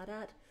 where is that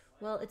at?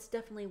 Well, it's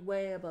definitely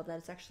way above that.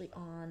 It's actually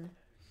on,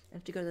 I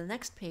have to go to the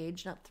next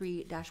page, not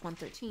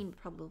 3-113,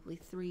 but probably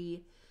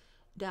 3-111,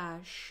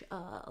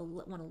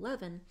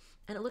 and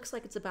it looks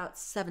like it's about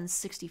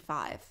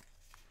 765.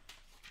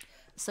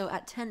 So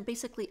at 10,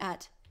 basically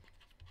at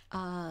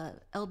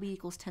LB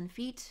equals 10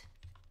 feet,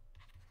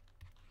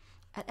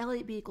 at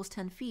LB equals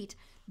 10 feet,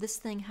 this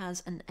thing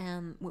has an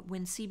M,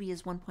 when CB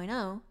is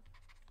 1.0,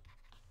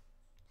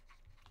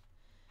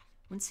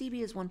 when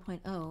CB is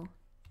 1.0,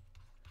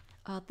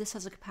 this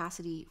has a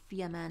capacity,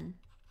 VMN,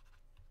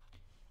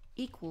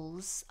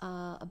 equals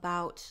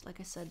about, like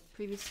I said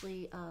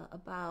previously,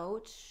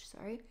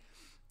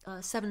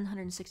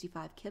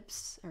 765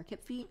 kips, or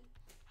kip feet.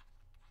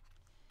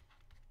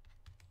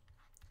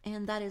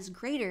 And that is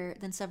greater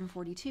than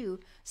 742.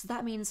 So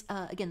that means,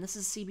 again, this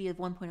is CB of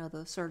 1.0,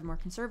 the sort of more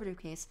conservative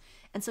case.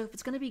 And so if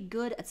it's going to be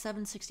good at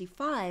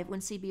 765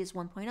 when CB is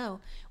 1.0,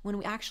 when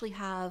we actually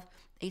have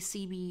a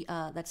CB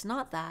that's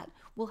not that,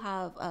 we'll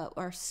have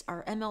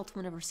our M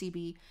ultimate over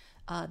CB,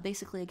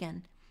 basically,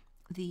 again,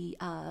 the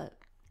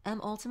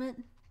M ultimate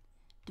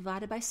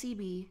divided by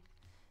CB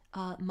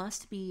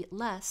must be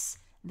less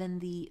than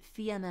the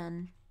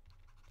VMN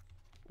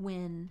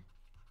when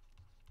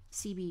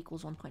CB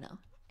equals 1.0.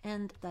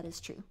 And that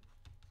is true.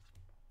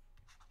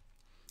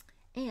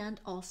 And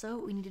also,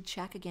 we need to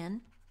check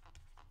again.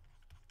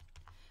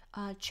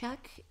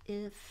 Check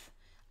if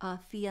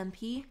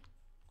VMP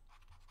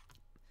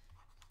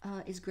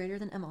is greater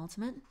than M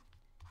ultimate.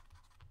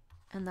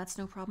 And that's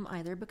no problem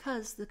either,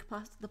 because the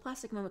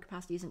plastic moment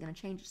capacity isn't going to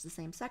change. It's the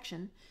same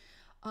section.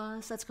 So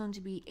that's going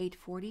to be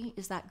 840.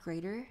 Is that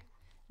greater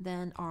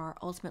than our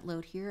ultimate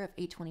load here of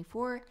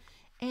 824?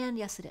 And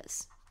yes, it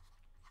is.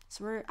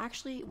 So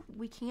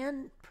we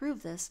can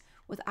prove this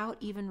without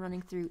even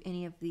running through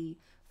any of the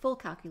full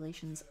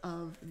calculations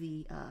of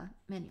the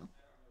manual.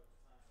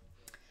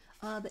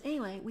 But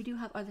anyway, we do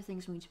have other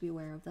things we need to be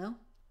aware of, though.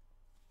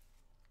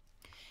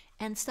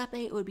 And step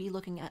 8 would be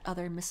looking at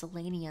other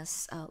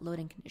miscellaneous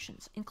loading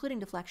conditions, including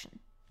deflection.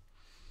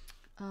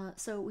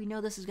 So we know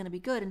this is going to be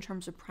good in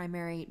terms of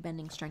primary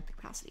bending strength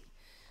capacity.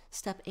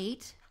 Step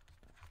 8,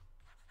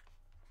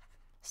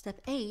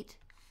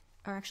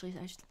 or actually,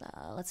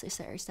 let's say,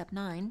 sorry, step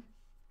 9,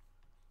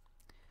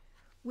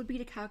 would be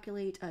to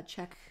calculate,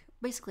 check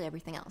basically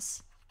everything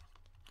else.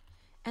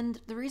 And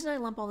the reason I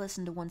lump all this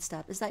into one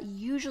step is that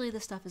usually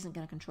this stuff isn't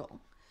going to control.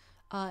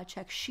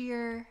 Check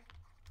shear,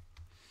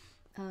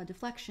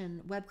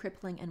 deflection, web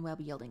crippling, and web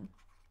yielding.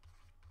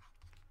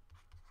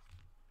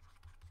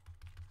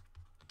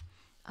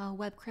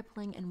 Web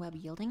crippling and web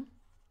yielding.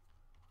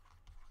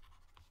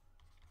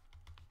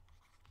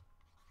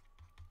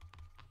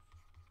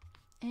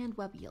 And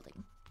web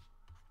yielding.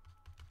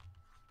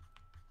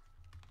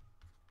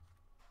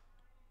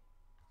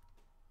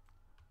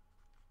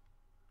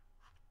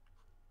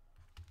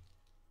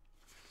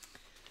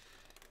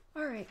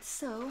 All right,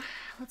 so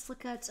let's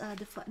look at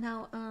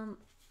now.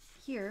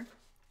 Here,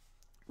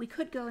 we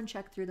could go and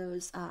check through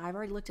those. I've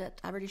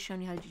already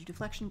shown you how to do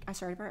deflection. I've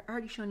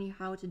already shown you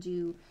how to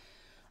do.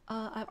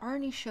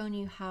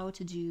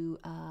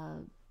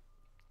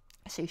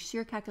 So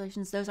shear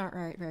calculations, those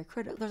aren't very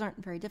critical. Those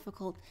aren't very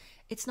difficult.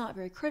 It's not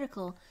very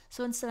critical.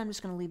 So instead, I'm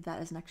just going to leave that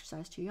as an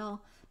exercise to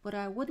y'all. What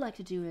I would like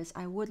to do is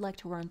I would like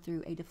to run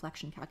through a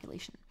deflection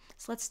calculation.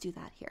 So let's do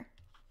that here.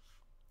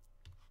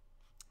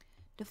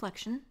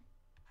 Deflection.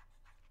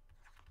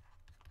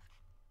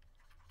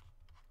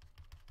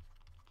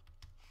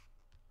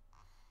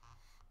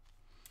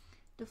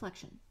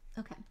 Deflection.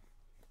 Okay.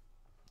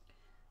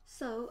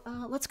 So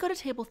let's go to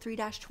table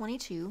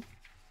 3-22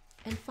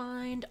 and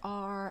find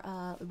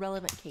our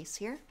relevant case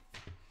here.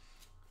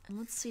 And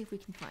let's see if we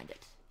can find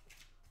it.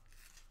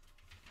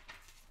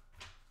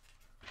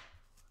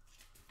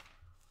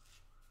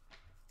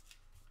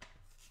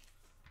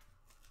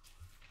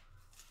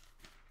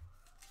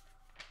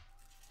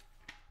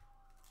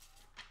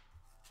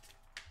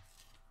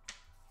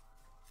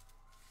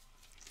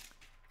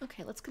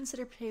 Okay, let's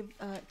consider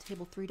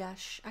table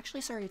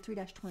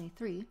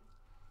 3-23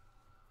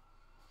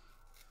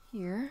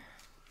 here.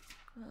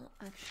 Well,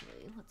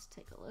 actually, let's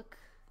take a look.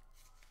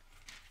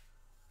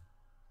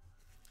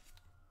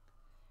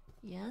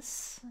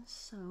 Yes,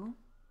 so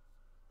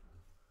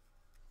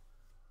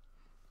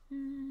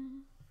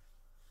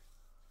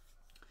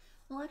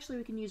well, actually,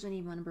 we can use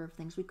any number of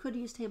things. We could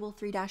use table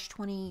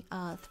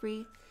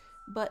 3-23,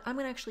 but I'm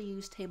going to actually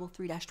use table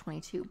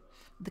 3-22,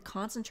 the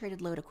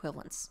concentrated load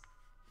equivalence.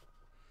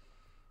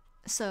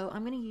 So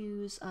I'm going to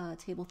use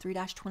table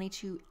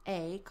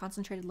 3-22A,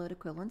 concentrated load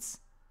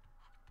equivalence.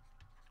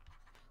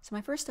 So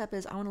my first step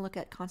is I want to look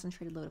at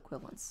concentrated load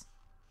equivalence.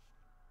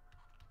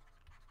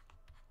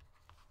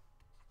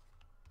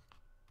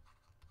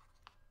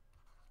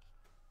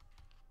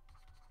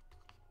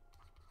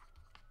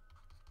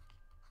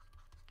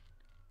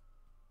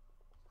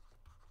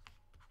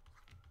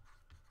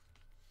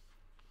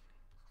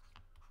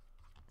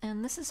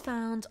 And this is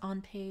found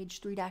on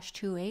page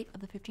 3-28 of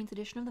the 15th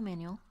edition of the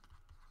manual.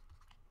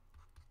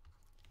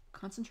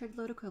 Concentrated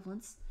load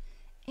equivalence.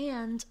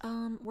 And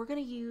we're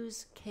going to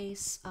use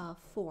case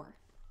 4,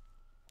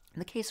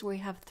 the case where we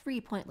have 3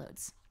 point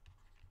loads.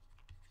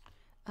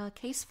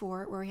 Case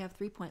 4, where we have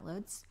 3 point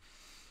loads.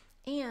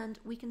 And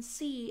we can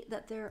see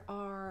that there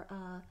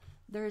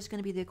is going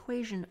to be the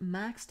equation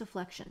max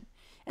deflection.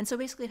 And so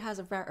basically it has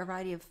a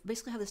variety of,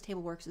 basically how this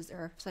table works is there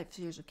are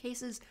series of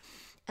cases.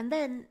 And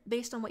then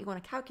based on what you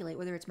want to calculate,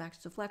 whether it's max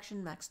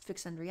deflection, max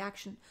fixed end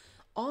reaction,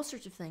 all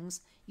sorts of things,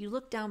 you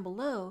look down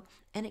below,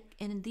 and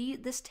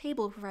this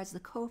table provides the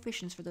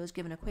coefficients for those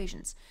given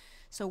equations.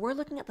 So we're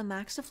looking at the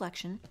max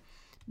deflection.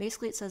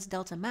 Basically, it says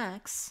delta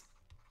max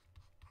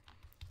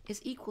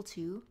is equal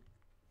to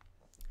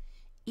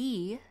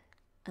E,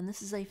 and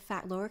this is a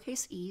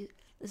lowercase e.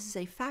 This is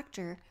a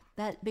factor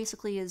that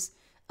basically is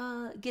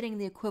getting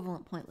the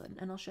equivalent point load,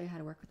 and I'll show you how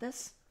to work with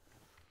this.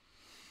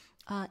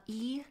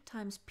 E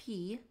times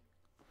P,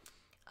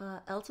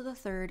 L to the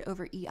third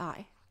over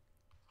EI.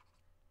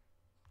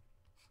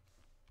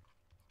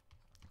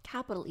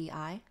 Capital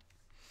EI.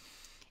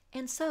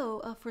 And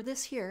so for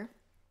this here,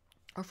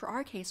 or for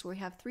our case where we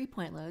have 3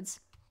 point loads,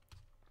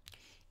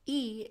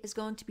 E is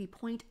going to be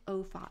 0.05.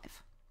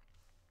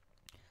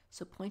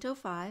 So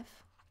 0.05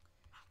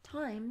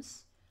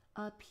 times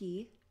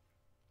P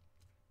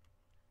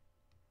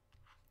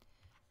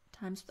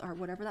times, or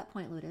whatever that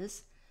point load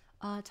is,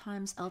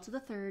 times L to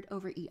the third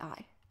over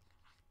EI.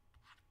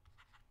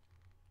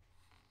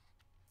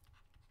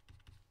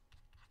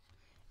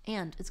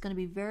 And it's going to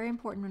be very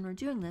important when we're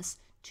doing this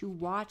to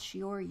watch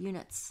your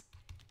units.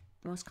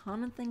 The most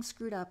common thing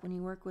screwed up when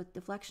you work with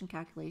deflection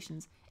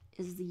calculations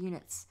is the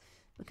units.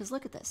 Because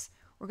look at this.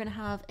 We're going to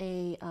have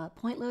a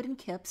point load in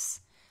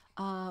kips.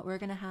 We're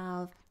going to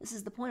have, this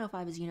is the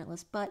 0.05 is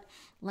unitless, but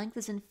length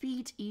is in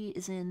feet, E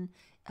is in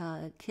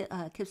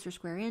kips per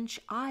square inch,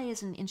 I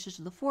is in inches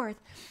to the fourth.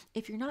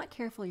 If you're not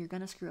careful, you're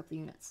going to screw up the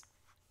units.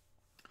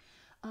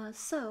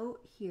 So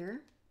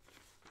here,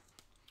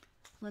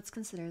 let's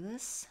consider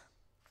this.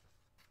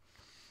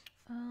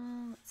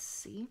 Let's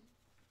see.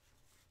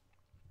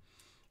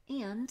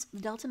 And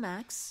the delta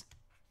max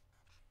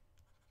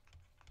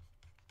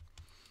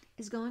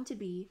is going to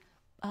be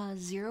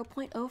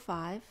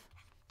 0.05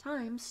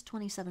 times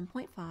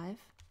 27.5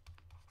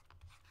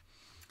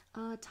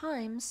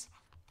 times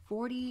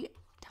 40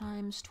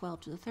 times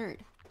 12 to the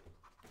third.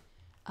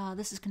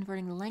 This is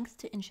converting the length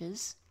to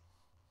inches,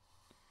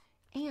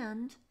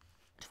 and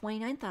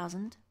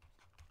 29,000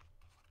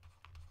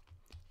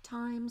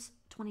 times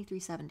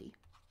 2370.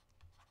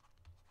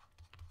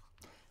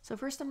 So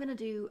first I'm going to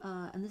do,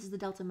 and this is the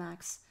delta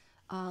max,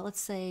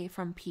 let's say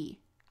from P.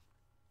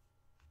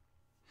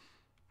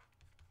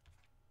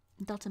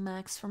 Delta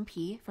max from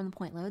P, from the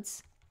point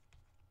loads.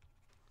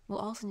 We'll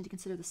also need to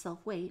consider the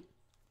self-weight.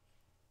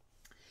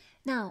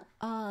 Now,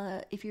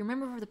 if you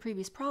remember from the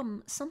previous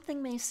problem,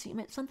 something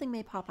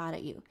may pop out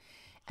at you,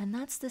 and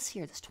that's this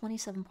here, this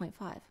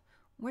 27.5.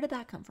 Where did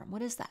that come from?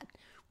 What is that?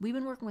 We've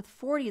been working with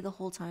 40 the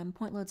whole time,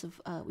 point loads of,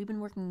 we've been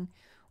working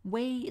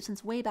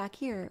since way back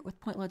here with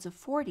point loads of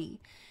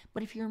 40,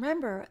 but if you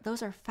remember,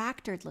 those are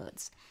factored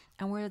loads,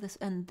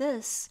 and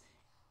this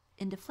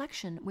in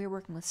deflection, we're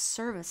working with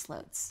service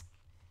loads.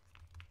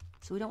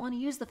 So we don't want to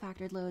use the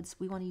factored loads,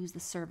 we want to use the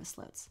service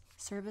loads.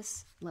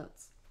 Service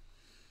loads.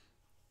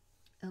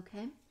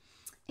 Okay,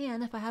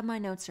 and if I have my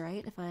notes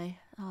right, if I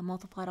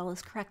multiplied all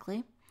this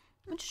correctly,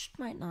 which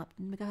might not,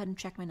 let me go ahead and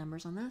check my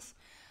numbers on this.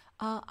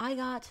 I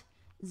got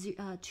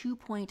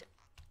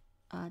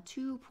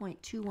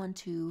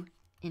 2.212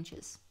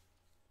 inches.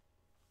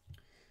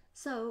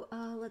 So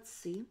let's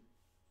see.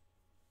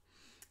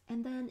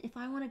 And then if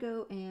I want to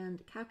go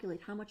and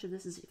calculate how much of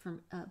this is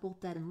from both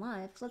dead and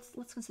live, so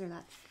let's consider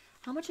that.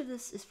 How much of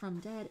this is from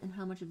dead and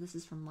how much of this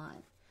is from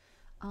live?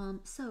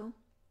 So,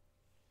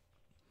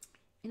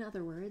 in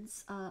other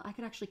words, I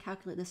could actually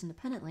calculate this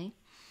independently.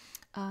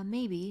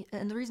 Maybe,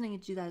 and the reason I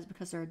need to do that is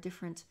because there are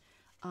different,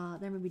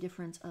 there may be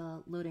different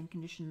loading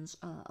conditions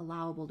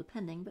allowable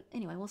depending, but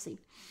anyway, we'll see.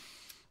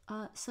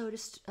 So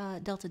just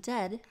delta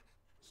dead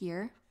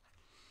here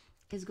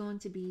is going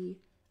to be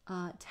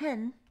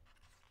 10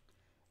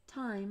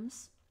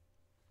 times,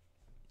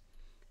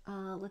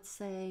 let's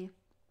say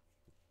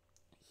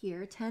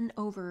here, 10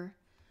 over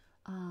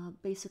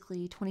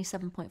basically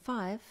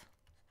 27.5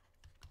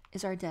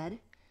 is our dead,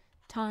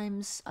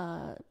 times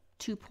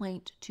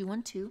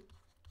 2.212,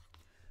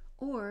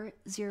 or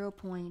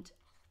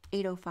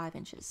 0.805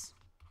 inches.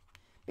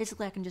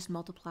 Basically, I can just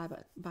multiply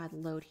by the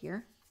load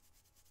here.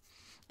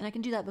 And I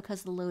can do that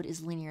because the load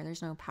is linear.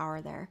 There's no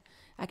power there.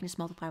 I can just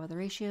multiply by the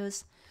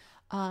ratios.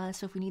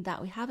 So if we need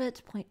that, we have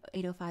it,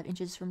 0.805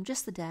 inches from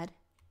just the dead.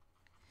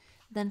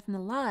 Then from the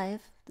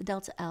live, the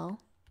delta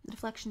L, the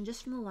deflection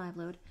just from the live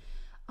load,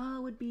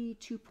 would be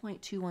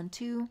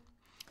 2.212,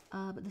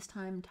 but this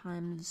time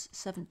times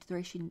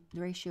the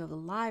ratio of the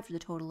live to the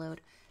total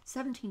load,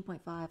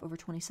 17.5 over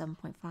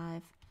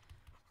 27.5.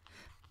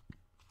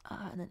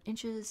 And then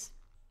inches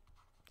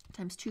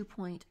times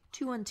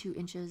 2.212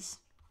 inches.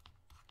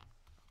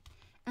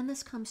 And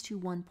this comes to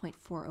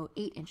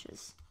 1.408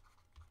 inches.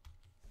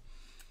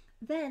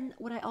 Then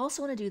what I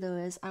also want to do though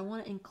is I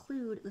want to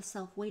include the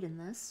self-weight in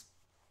this.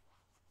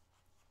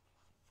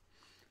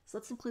 So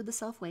let's include the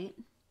self-weight.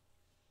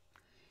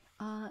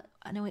 I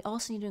know we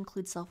also need to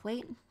include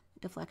self-weight,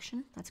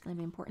 deflection, that's going to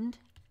be important.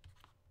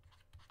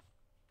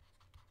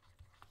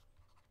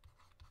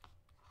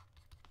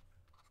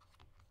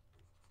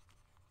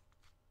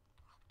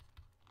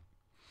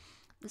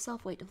 The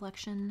self-weight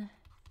deflection.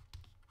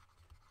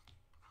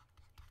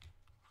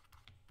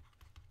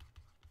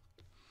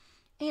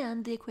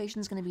 And the equation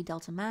is going to be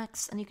delta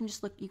max, and you can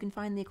just look, you can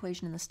find the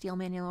equation in the steel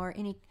manual or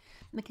any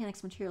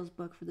mechanics materials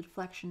book for the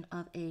deflection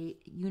of a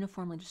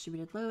uniformly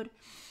distributed load.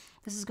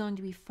 This is going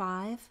to be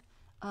 5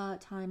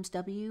 times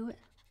W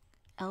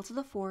L to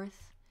the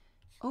 4th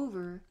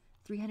over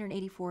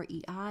 384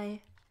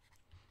 EI,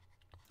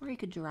 or you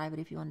could derive it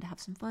if you wanted to have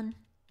some fun.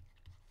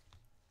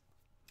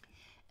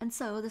 And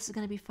so this is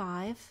going to be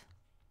 5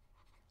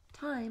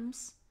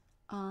 times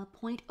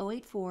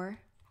 0.084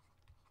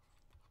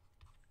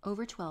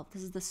 over 12.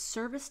 This is the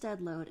service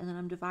dead load, and then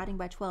I'm dividing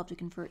by 12 to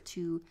convert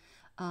to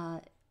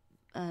a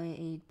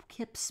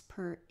kips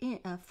per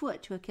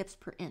foot to a kips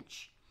per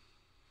inch.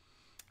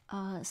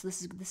 So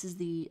this is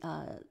the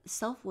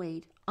self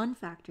weight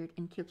unfactored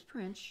in kips per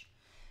inch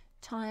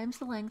times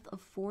the length of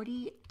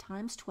 40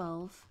 times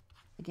 12,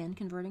 again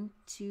converting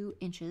to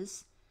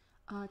inches,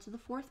 to the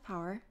 4th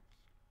power,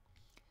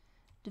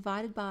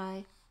 divided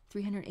by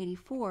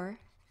 384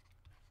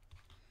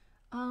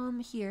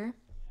 here.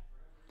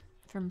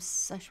 From,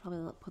 I should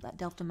probably put that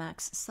delta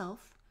max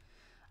self.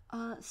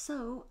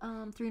 So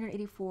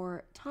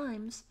 384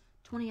 times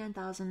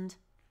 29,000,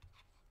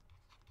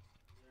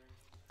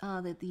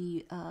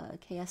 the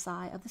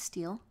KSI of the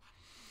steel,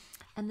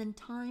 and then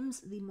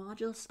times the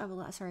modulus of,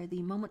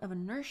 the moment of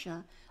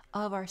inertia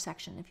of our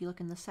section. If you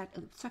look in the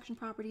section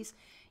properties,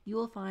 you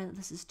will find that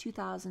this is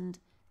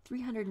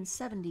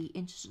 2,370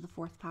 inches to the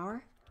 4th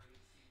power.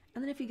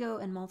 And then if you go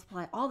and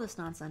multiply all this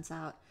nonsense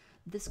out,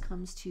 this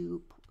comes to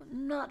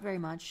not very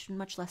much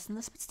less than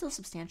this, but still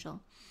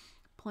substantial.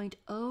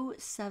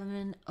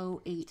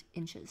 0.0708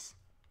 inches.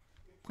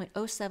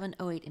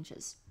 0.0708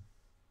 inches.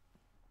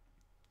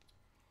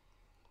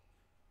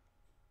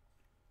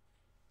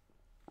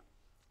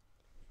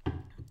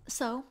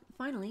 So,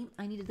 finally,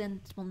 I need to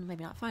then, well,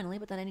 maybe not finally,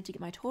 but then I need to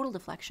get my total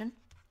deflection.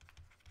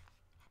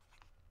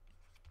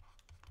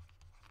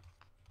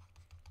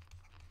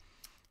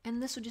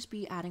 And this would just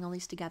be adding all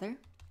these together.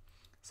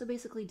 So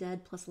basically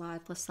dead plus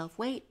live plus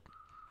self-weight,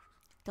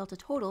 delta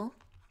total,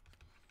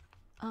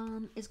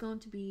 is going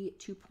to be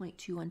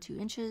 2.212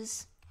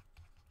 inches,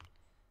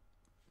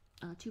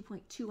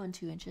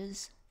 2.212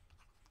 inches,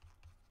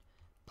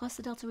 plus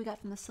the delta we got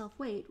from the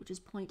self-weight, which is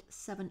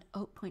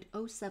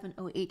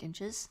 0.0708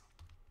 inches.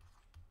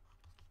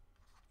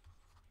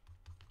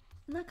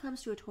 And that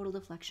comes to a total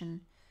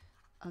deflection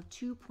of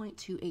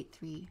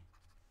 2.283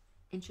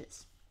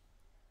 inches.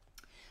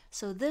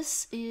 So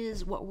this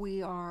is what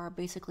we are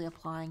basically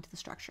applying to the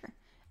structure.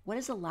 What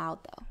is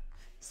allowed though?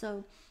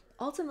 So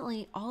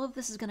ultimately all of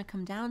this is going to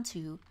come down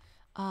to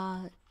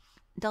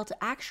delta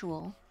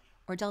actual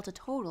or delta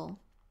total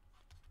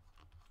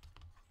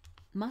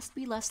must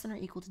be less than or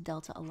equal to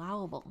delta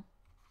allowable.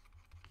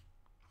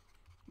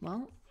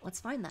 Well, let's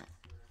find that.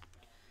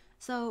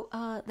 So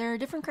there are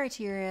different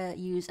criteria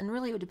used, and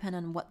really it would depend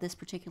on what this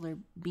particular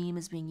beam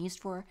is being used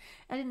for.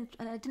 I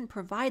didn't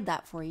provide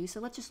that for you, so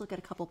let's just look at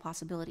a couple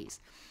possibilities.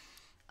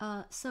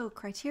 So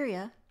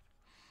criteria,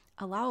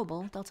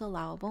 allowable, delta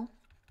allowable.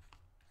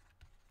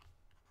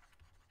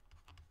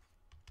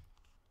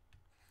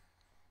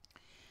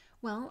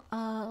 Well,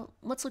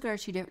 let's look at our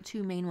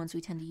two main ones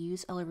we tend to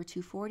use, L over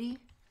 240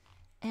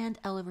 and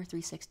L over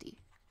 360.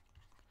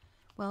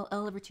 Well,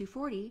 L over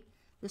 240,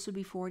 this would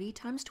be 40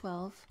 times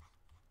 12.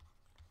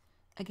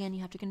 Again,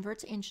 you have to convert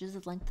to inches,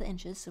 the length to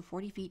inches, so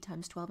 40 feet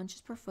times 12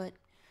 inches per foot,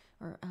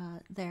 or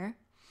there,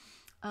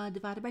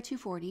 divided by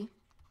 240.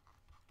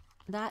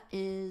 That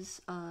is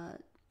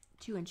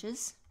 2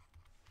 inches.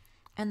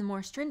 And the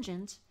more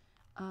stringent,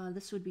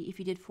 this would be if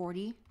you did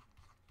 40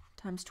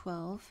 times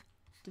 12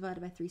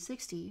 divided by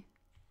 360,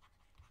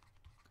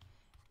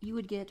 you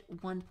would get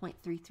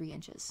 1.33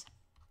 inches.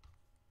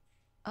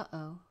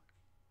 Uh-oh.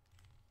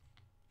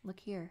 Look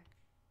here.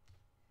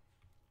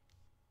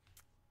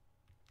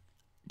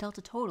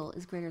 Delta total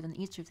is greater than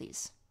each of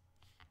these.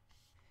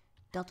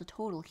 Delta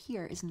total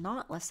here is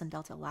not less than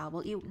delta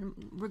allowable,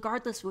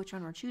 regardless of which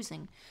one we're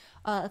choosing.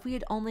 If we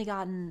had only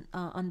gotten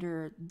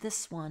under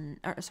this one,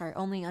 or sorry,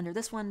 only under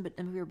this one, but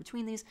if we were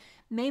between these,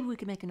 maybe we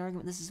could make an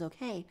argument this is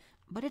okay,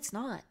 but it's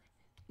not.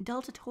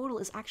 Delta total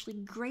is actually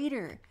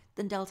greater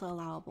than delta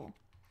allowable.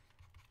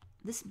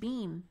 This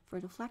beam for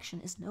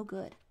deflection is no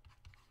good.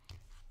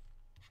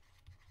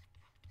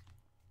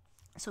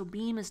 So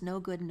beam is no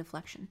good in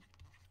deflection.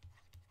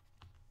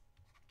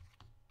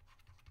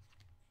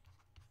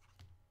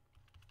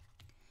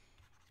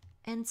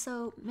 And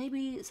so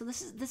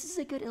this is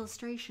a good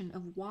illustration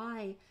of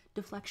why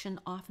deflection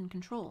often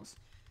controls.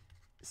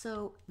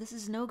 So this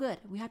is no good.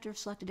 We have to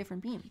select a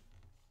different beam.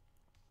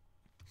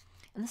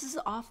 And this is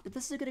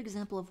a good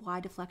example of why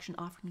deflection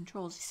often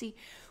controls. You see,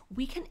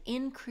 we can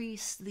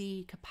increase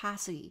the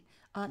capacity,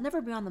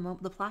 never beyond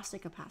the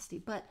plastic capacity,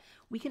 but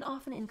we can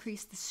often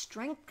increase the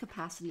strength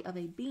capacity of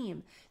a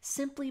beam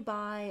simply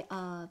by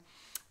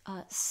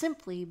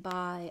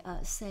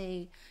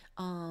say,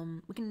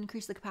 we can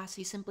increase the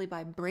capacity simply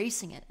by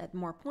bracing it at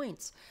more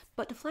points.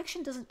 But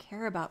deflection doesn't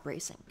care about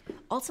bracing.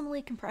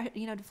 Ultimately,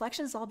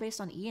 deflection is all based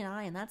on E and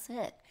I, and that's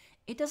it.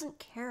 It doesn't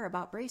care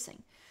about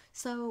bracing.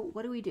 So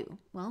what do?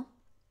 Well,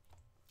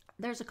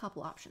 there's a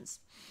couple options.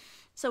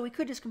 So we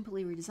could just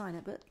completely redesign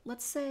it, but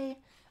let's say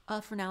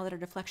for now that our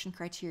deflection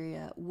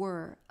criteria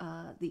were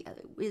the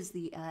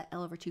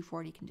L over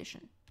 240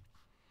 condition.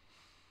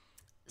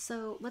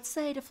 So let's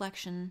say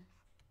deflection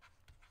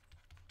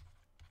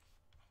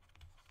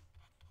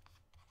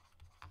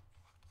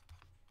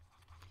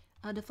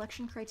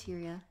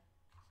criteria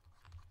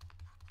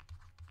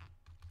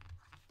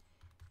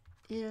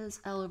is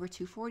L over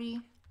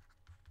 240,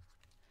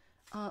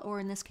 or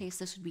in this case,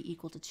 this would be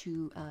equal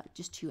to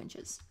just 2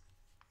 inches.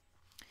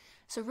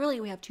 So really,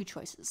 we have two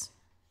choices.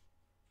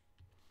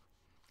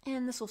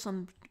 And this will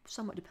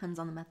somewhat depends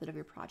on the method of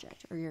your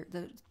project, or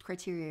the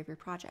criteria of your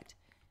project.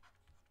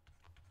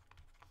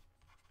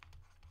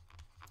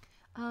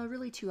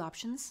 Really two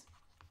options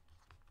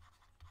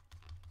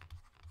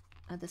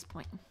at this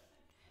point.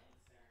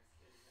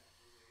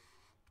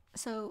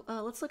 So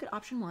let's look at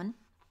option 1,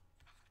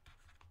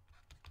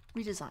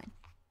 redesign.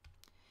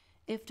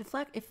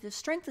 If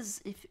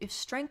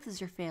strength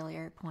is your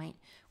failure point,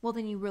 well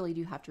then you really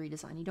do have to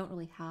redesign. You don't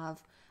really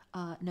have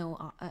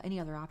any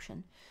other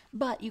option.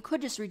 But you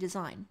could just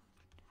redesign.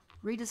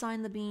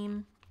 Redesign the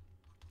beam.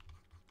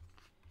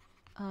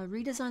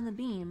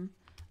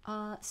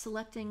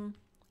 Selecting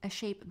a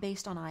shape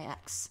based on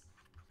IX.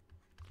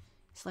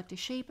 Select a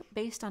shape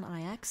based on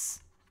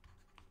IX.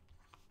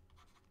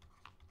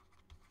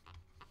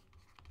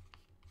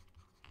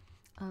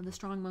 The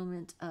strong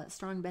moment,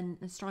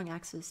 strong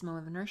axis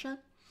moment of inertia.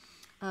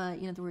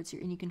 In other words,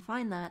 and you can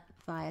find that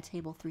via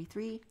table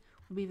 3.3.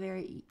 Would be a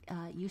very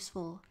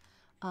useful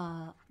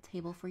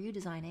table for you,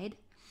 design aid.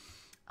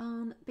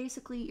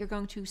 Basically, you're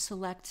going to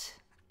select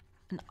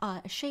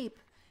a shape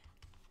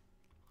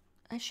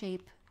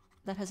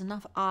that has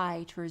enough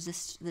I to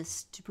resist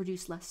this to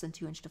produce less than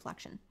 2-inch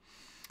deflection.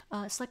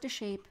 Select a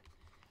shape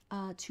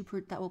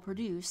that will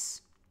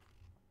produce.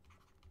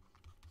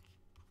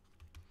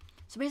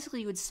 So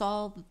basically, you would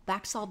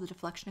back-solve the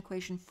deflection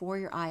equation for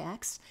your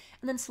IX,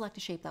 and then select a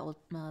shape that will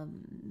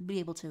be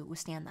able to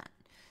withstand that.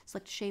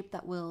 Select a shape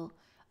that will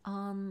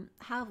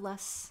have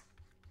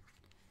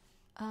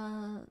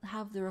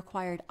the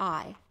required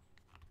I,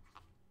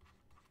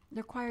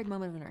 the required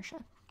moment of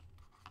inertia.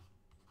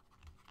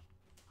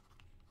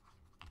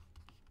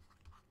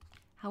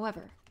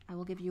 However, I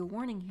will give you a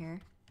warning here.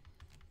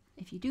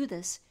 If you do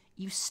this,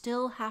 you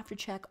still have to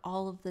check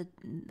all of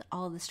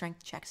the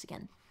strength checks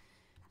again.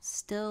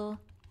 Still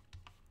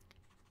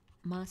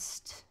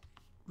must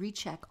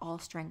recheck all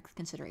strength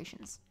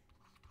considerations.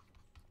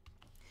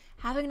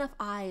 Having enough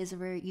I is a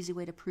very easy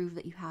way to prove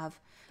that you have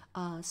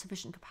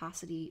sufficient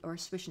capacity or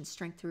sufficient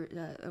strength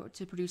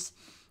to produce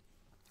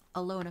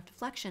a low enough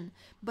deflection,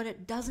 but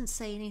it doesn't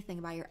say anything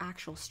about your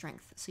actual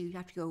strength. So you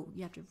have to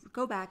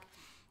go back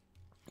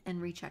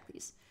and recheck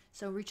these.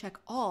 So recheck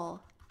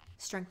all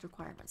strength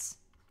requirements.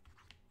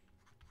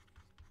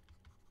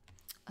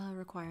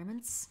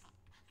 Requirements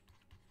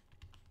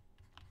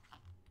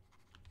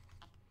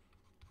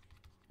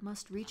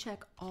must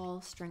recheck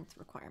all strength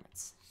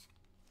requirements.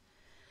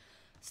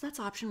 So that's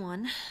option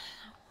 1,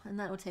 and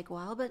that will take a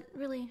while, but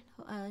really,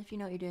 if you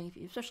know what you're doing,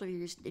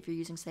 especially if you're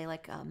using, say,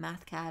 like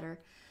MathCAD or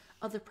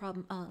other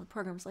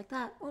programs like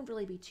that, won't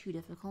really be too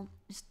difficult.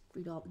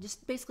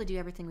 Just basically do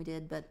everything we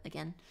did, but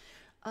again,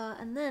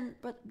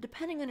 but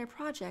depending on your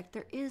project,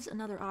 there is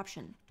another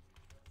option.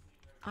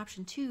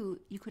 Option 2,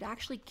 you could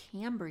actually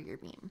camber your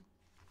beam.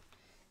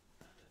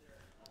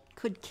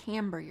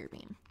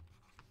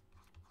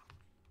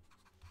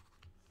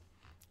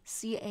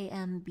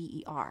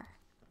 C-A-M-B-E-R.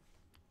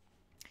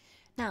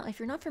 Now, if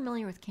you're not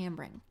familiar with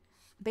cambering,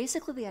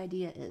 basically the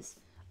idea is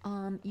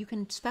you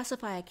can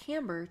specify a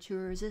camber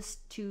to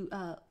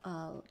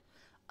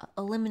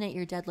eliminate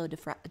your dead load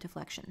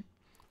deflection.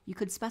 You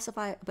could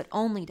specify, but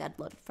only dead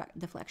load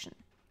deflection.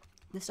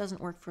 This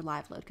doesn't work for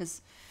live load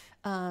because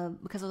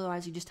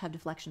otherwise you just have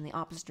deflection in the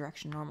opposite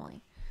direction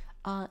normally.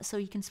 So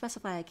you can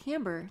specify a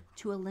camber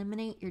to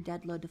eliminate your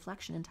dead load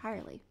deflection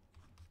entirely.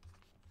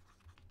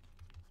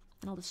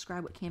 And I'll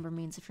describe what camber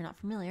means if you're not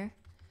familiar.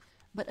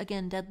 But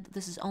again,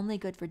 this is only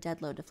good for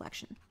dead load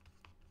deflection.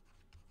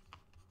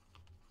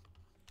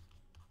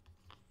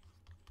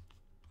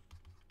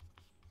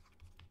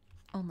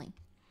 Only.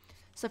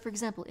 So for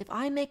example, if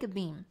I make a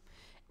beam,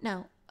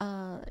 now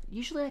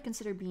usually I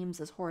consider beams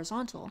as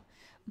horizontal,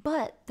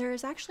 but there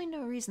is actually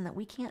no reason that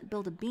we can't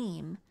build a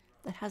beam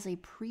that has a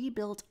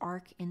pre-built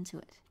arc into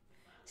it.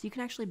 So you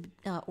can actually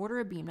order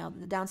a beam. Now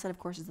the downside, of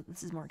course, is that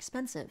this is more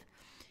expensive,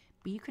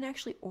 but you can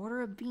actually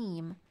order a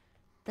beam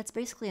that's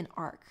basically an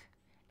arc.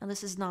 Now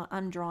this is not,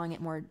 I'm drawing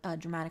it more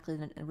dramatically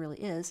than it really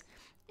is.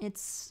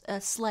 It's a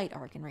slight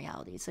arc in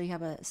reality. So you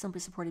have a simply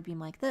supported beam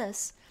like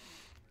this,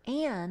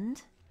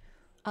 and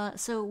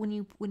so when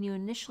you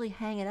initially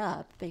hang it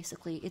up,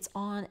 basically it's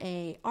on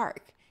a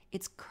arc.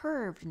 It's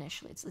curved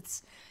initially.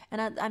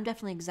 And I'm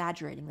definitely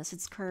exaggerating this.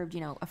 It's curved,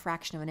 a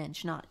fraction of an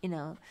inch. Not,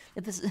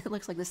 it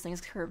looks like this thing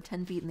is curved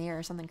 10 feet in the air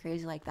or something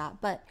crazy like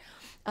that. But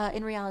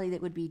in reality,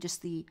 that would be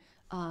just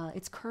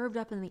it's curved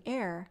up in the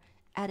air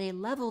at a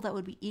level that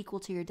would be equal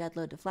to your dead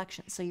load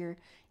deflection. So you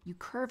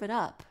curve it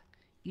up,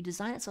 you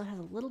design it so it has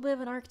a little bit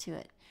of an arc to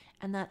it,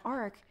 and that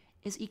arc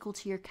is equal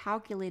to your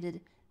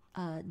calculated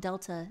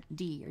delta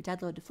D, or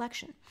dead load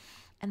deflection.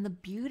 And the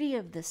beauty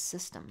of this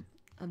system,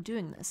 of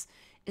doing this,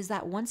 is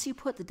that once you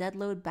put the dead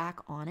load back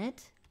on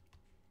it,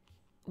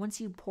 once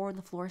you pour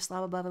the floor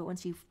slab above it,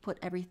 once you've put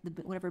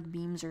whatever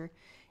beams or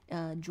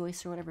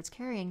joists or whatever it's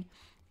carrying,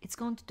 it's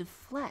going to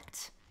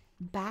deflect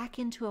back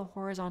into a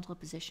horizontal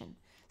position.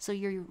 So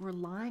you're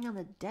relying on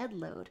the dead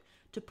load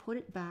to put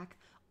it back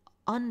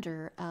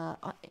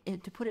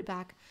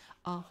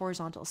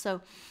horizontal.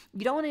 So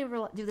you don't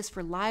want to do this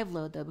for live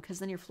load though, because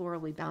then your floor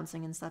will be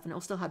bouncing and stuff, and it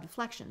will still have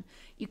deflection.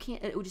 You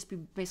can't. It would just be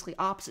basically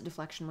opposite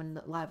deflection when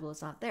the live load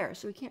is not there.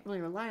 So we can't really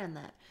rely on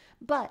that.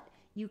 But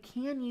you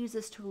can use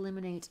this to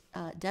eliminate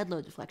dead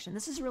load deflection.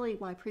 This is really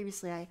why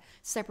previously I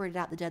separated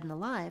out the dead and the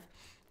live,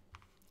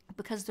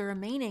 because the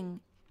remaining.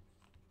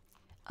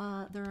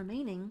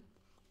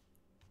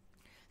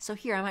 So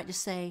here I might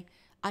just say,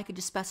 I could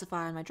just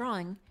specify on my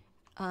drawing,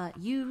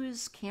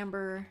 use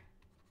camber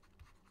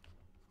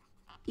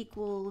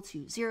equal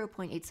to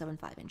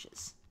 0.875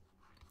 inches.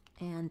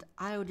 And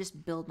I would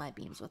just build my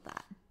beams with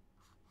that.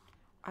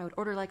 I would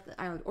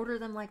order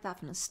them like that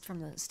from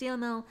the steel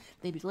mill.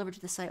 They'd be delivered to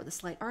the site with a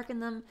slight arc in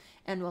them,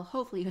 and well,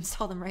 hopefully you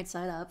install them right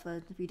side up.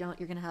 If you don't,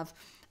 you're going to have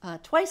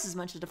twice as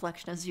much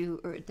deflection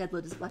or dead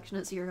load deflection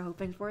as you're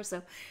hoping for.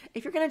 So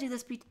if you're going to do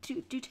this,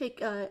 do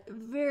take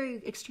very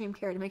extreme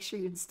care to make sure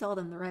you install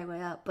them the right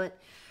way up. But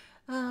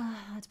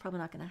that's probably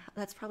not going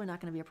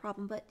to be a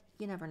problem. But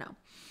you never know.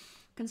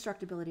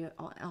 Constructability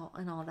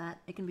and all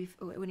that. It can be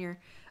when you're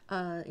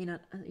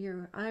you're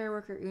an iron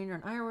worker,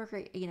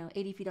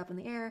 80 feet up in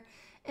the air,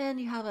 and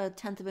you have a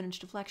 1/10 of an inch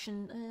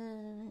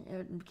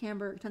deflection,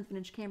 camber, 1/10 of an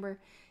inch camber.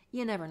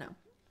 You never know.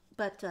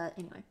 But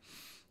anyway,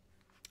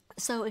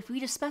 so if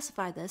we just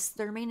specify this,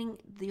 the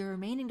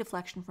remaining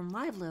deflection from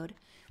live load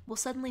will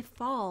suddenly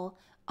fall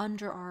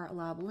under our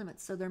allowable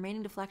limits. So the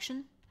remaining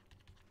deflection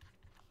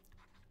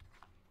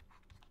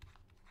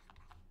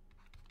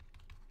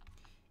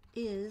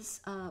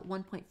is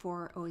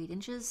 1.408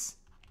 inches.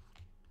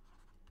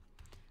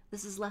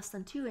 This is less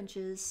than 2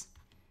 inches,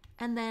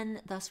 and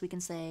then thus we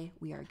can say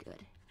we are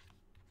good.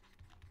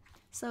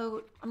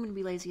 So I'm going to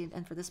be lazy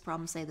and for this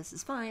problem say this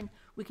is fine.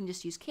 We can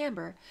just use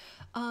camber,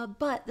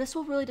 but this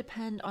will really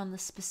depend on the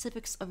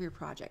specifics of your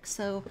project.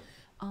 So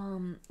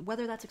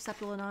whether that's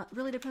acceptable or not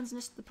really depends on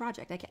just the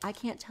project. I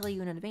can't tell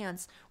you in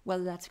advance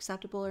whether that's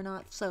acceptable or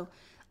not. So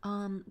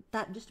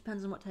that just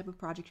depends on what type of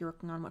project you're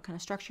working on, what kind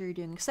of structure you're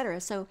doing, etc.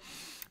 So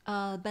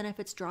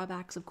benefits,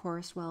 drawbacks, of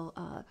course.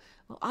 Well,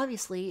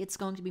 obviously it's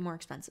going to be more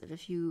expensive.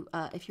 If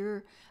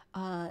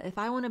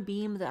I want a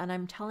beam and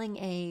I'm telling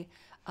a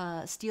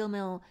steel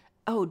mill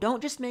oh,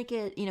 don't just make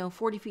it,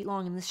 40 feet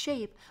long in this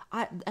shape,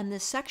 and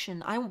this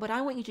section. But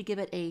I want you to give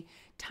it a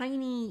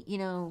tiny,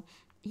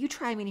 you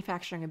try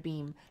manufacturing a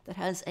beam that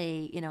has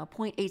a,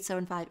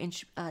 0.875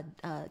 inch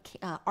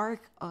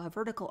arc,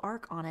 vertical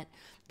arc on it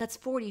that's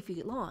 40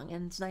 feet long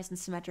and it's nice and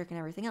symmetric and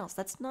everything else.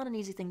 That's not an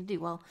easy thing to do.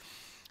 Well,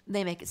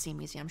 they make it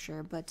seem easy, I'm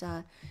sure, but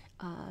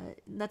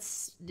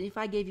that's, if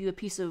I gave you a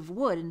piece of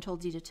wood and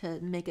told you to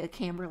make a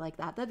camber like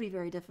that, that'd be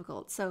very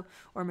difficult. So,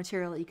 or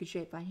material that you could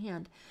shape by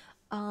hand.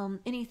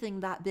 Anything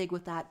that big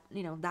with that,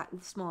 that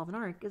small of an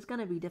arc is going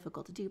to be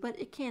difficult to do, but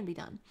it can be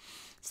done.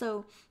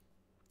 So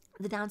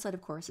the downside,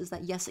 of course, is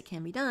that yes, it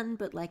can be done,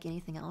 but like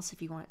anything else,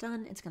 if you want it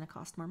done, it's going to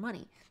cost more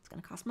money. It's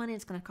going to cost money,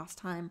 it's going to cost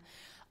time.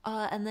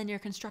 And then your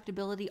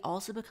constructability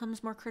also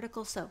becomes more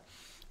critical. So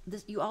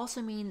this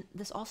also means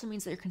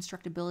that your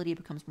constructability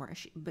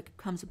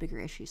becomes a bigger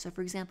issue. So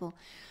for example,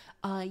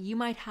 you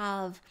might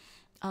have,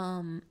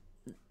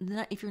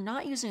 if you're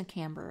not using a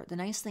camber, the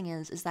nice thing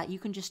is that you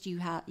can just,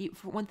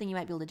 for one thing you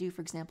might be able to do,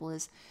 for example,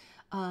 is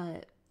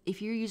if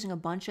you're using a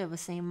bunch of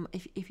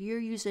if you're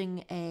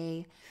using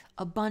a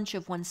bunch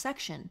of one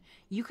section,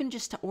 you can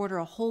just order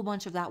a whole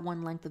bunch of that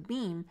one length of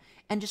beam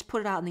and just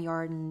put it out in the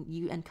yard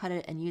and cut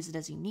it and use it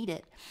as you need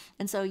it.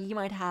 And so you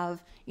might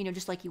have,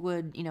 just like you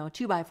would,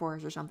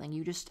 2x4s or something.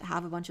 You just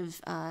have a bunch of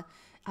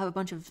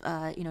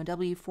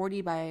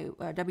W40 by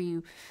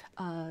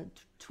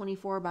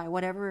W24 by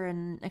whatever,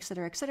 and et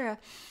cetera,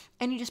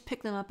 and you just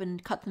pick them up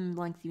and cut them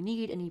the length you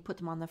need, and you put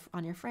them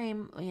on your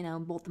frame,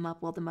 bolt them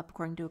up, weld them up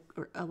according to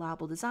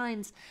allowable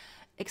designs,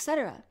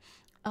 etc.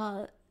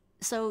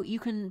 So you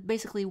can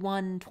basically,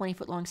 one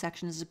 20-foot long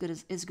section is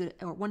good,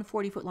 or one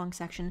 40-foot long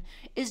section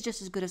is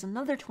just as good as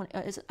another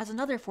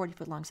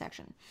 40-foot long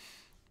section.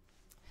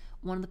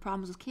 One of the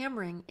problems with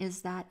cambering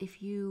is that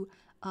if you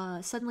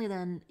suddenly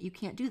then you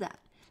can't do that.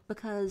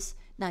 Because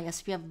now,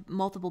 yes, if you have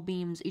multiple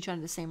beams each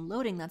under the same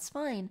loading, that's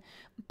fine.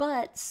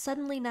 But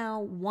suddenly now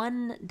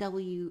one I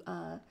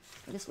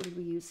guess what did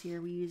we use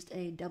here? We used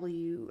a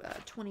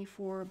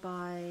W24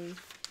 by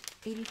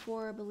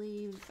 84, I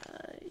believe.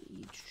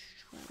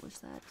 What was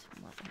that?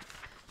 I'm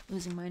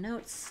losing my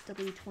notes.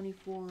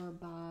 W24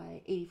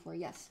 by 84,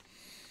 yes.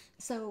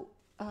 So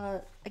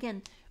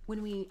again,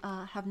 when we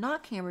have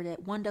not cambered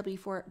it, one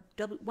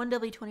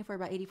W24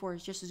 by 84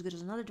 is just as good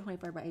as another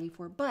 24 by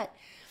 84. But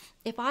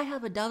if I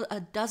have a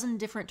dozen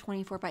different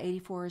 24 by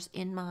 84s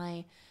in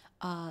my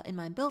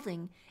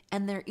building,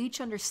 and they're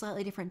each under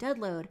slightly different dead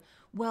load,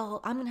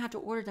 well, I'm gonna have to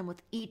order them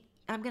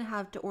I'm gonna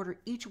have to order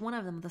each one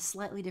of them with a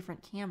slightly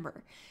different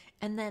camber.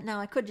 And then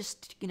now I could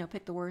just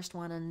pick the worst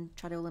one and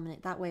try to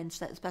eliminate that way and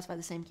specify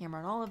the same camber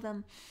on all of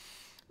them.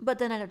 But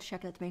then I'd have to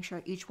check that to make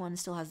sure each one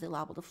still has the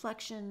allowable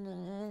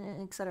deflection,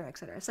 et cetera, et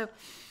cetera. So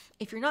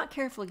if you're not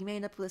careful, you may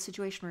end up with a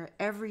situation where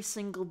every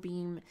single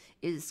beam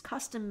is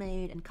custom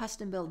made and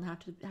custom built and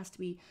has to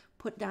be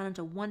put down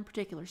into one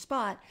particular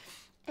spot.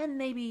 And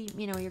maybe,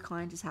 your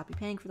client is happy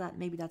paying for that.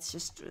 Maybe that's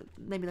just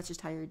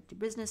how you do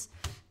business.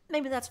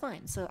 Maybe that's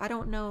fine. So I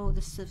don't know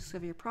the specifics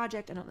of your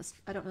project. I don't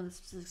know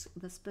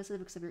the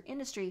specifics of your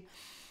industry.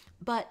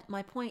 But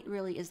my point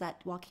really is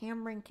that while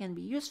cambering can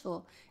be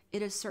useful,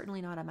 it is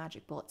certainly not a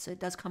magic bullet. So it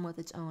does come with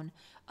its own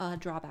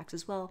drawbacks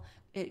as well.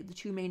 The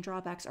two main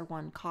drawbacks are,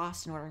 one,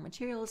 cost and ordering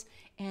materials,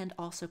 and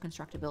also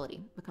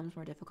constructability becomes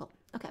more difficult.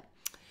 Okay.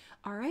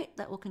 All right,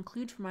 that will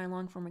conclude for my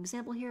long-form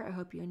example here. I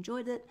hope you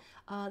enjoyed it.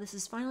 This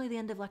is finally the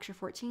end of Lecture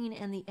 14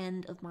 and the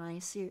end of my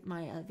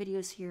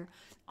videos here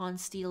on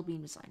steel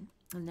beam design.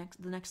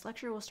 The next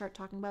lecture, we'll start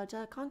talking about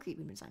concrete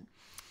beam design.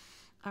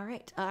 All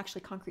right,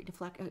 actually concrete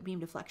beam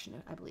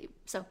deflection, I believe.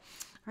 So, all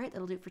right,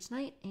 that'll do it for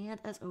tonight. And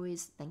as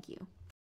always, thank you.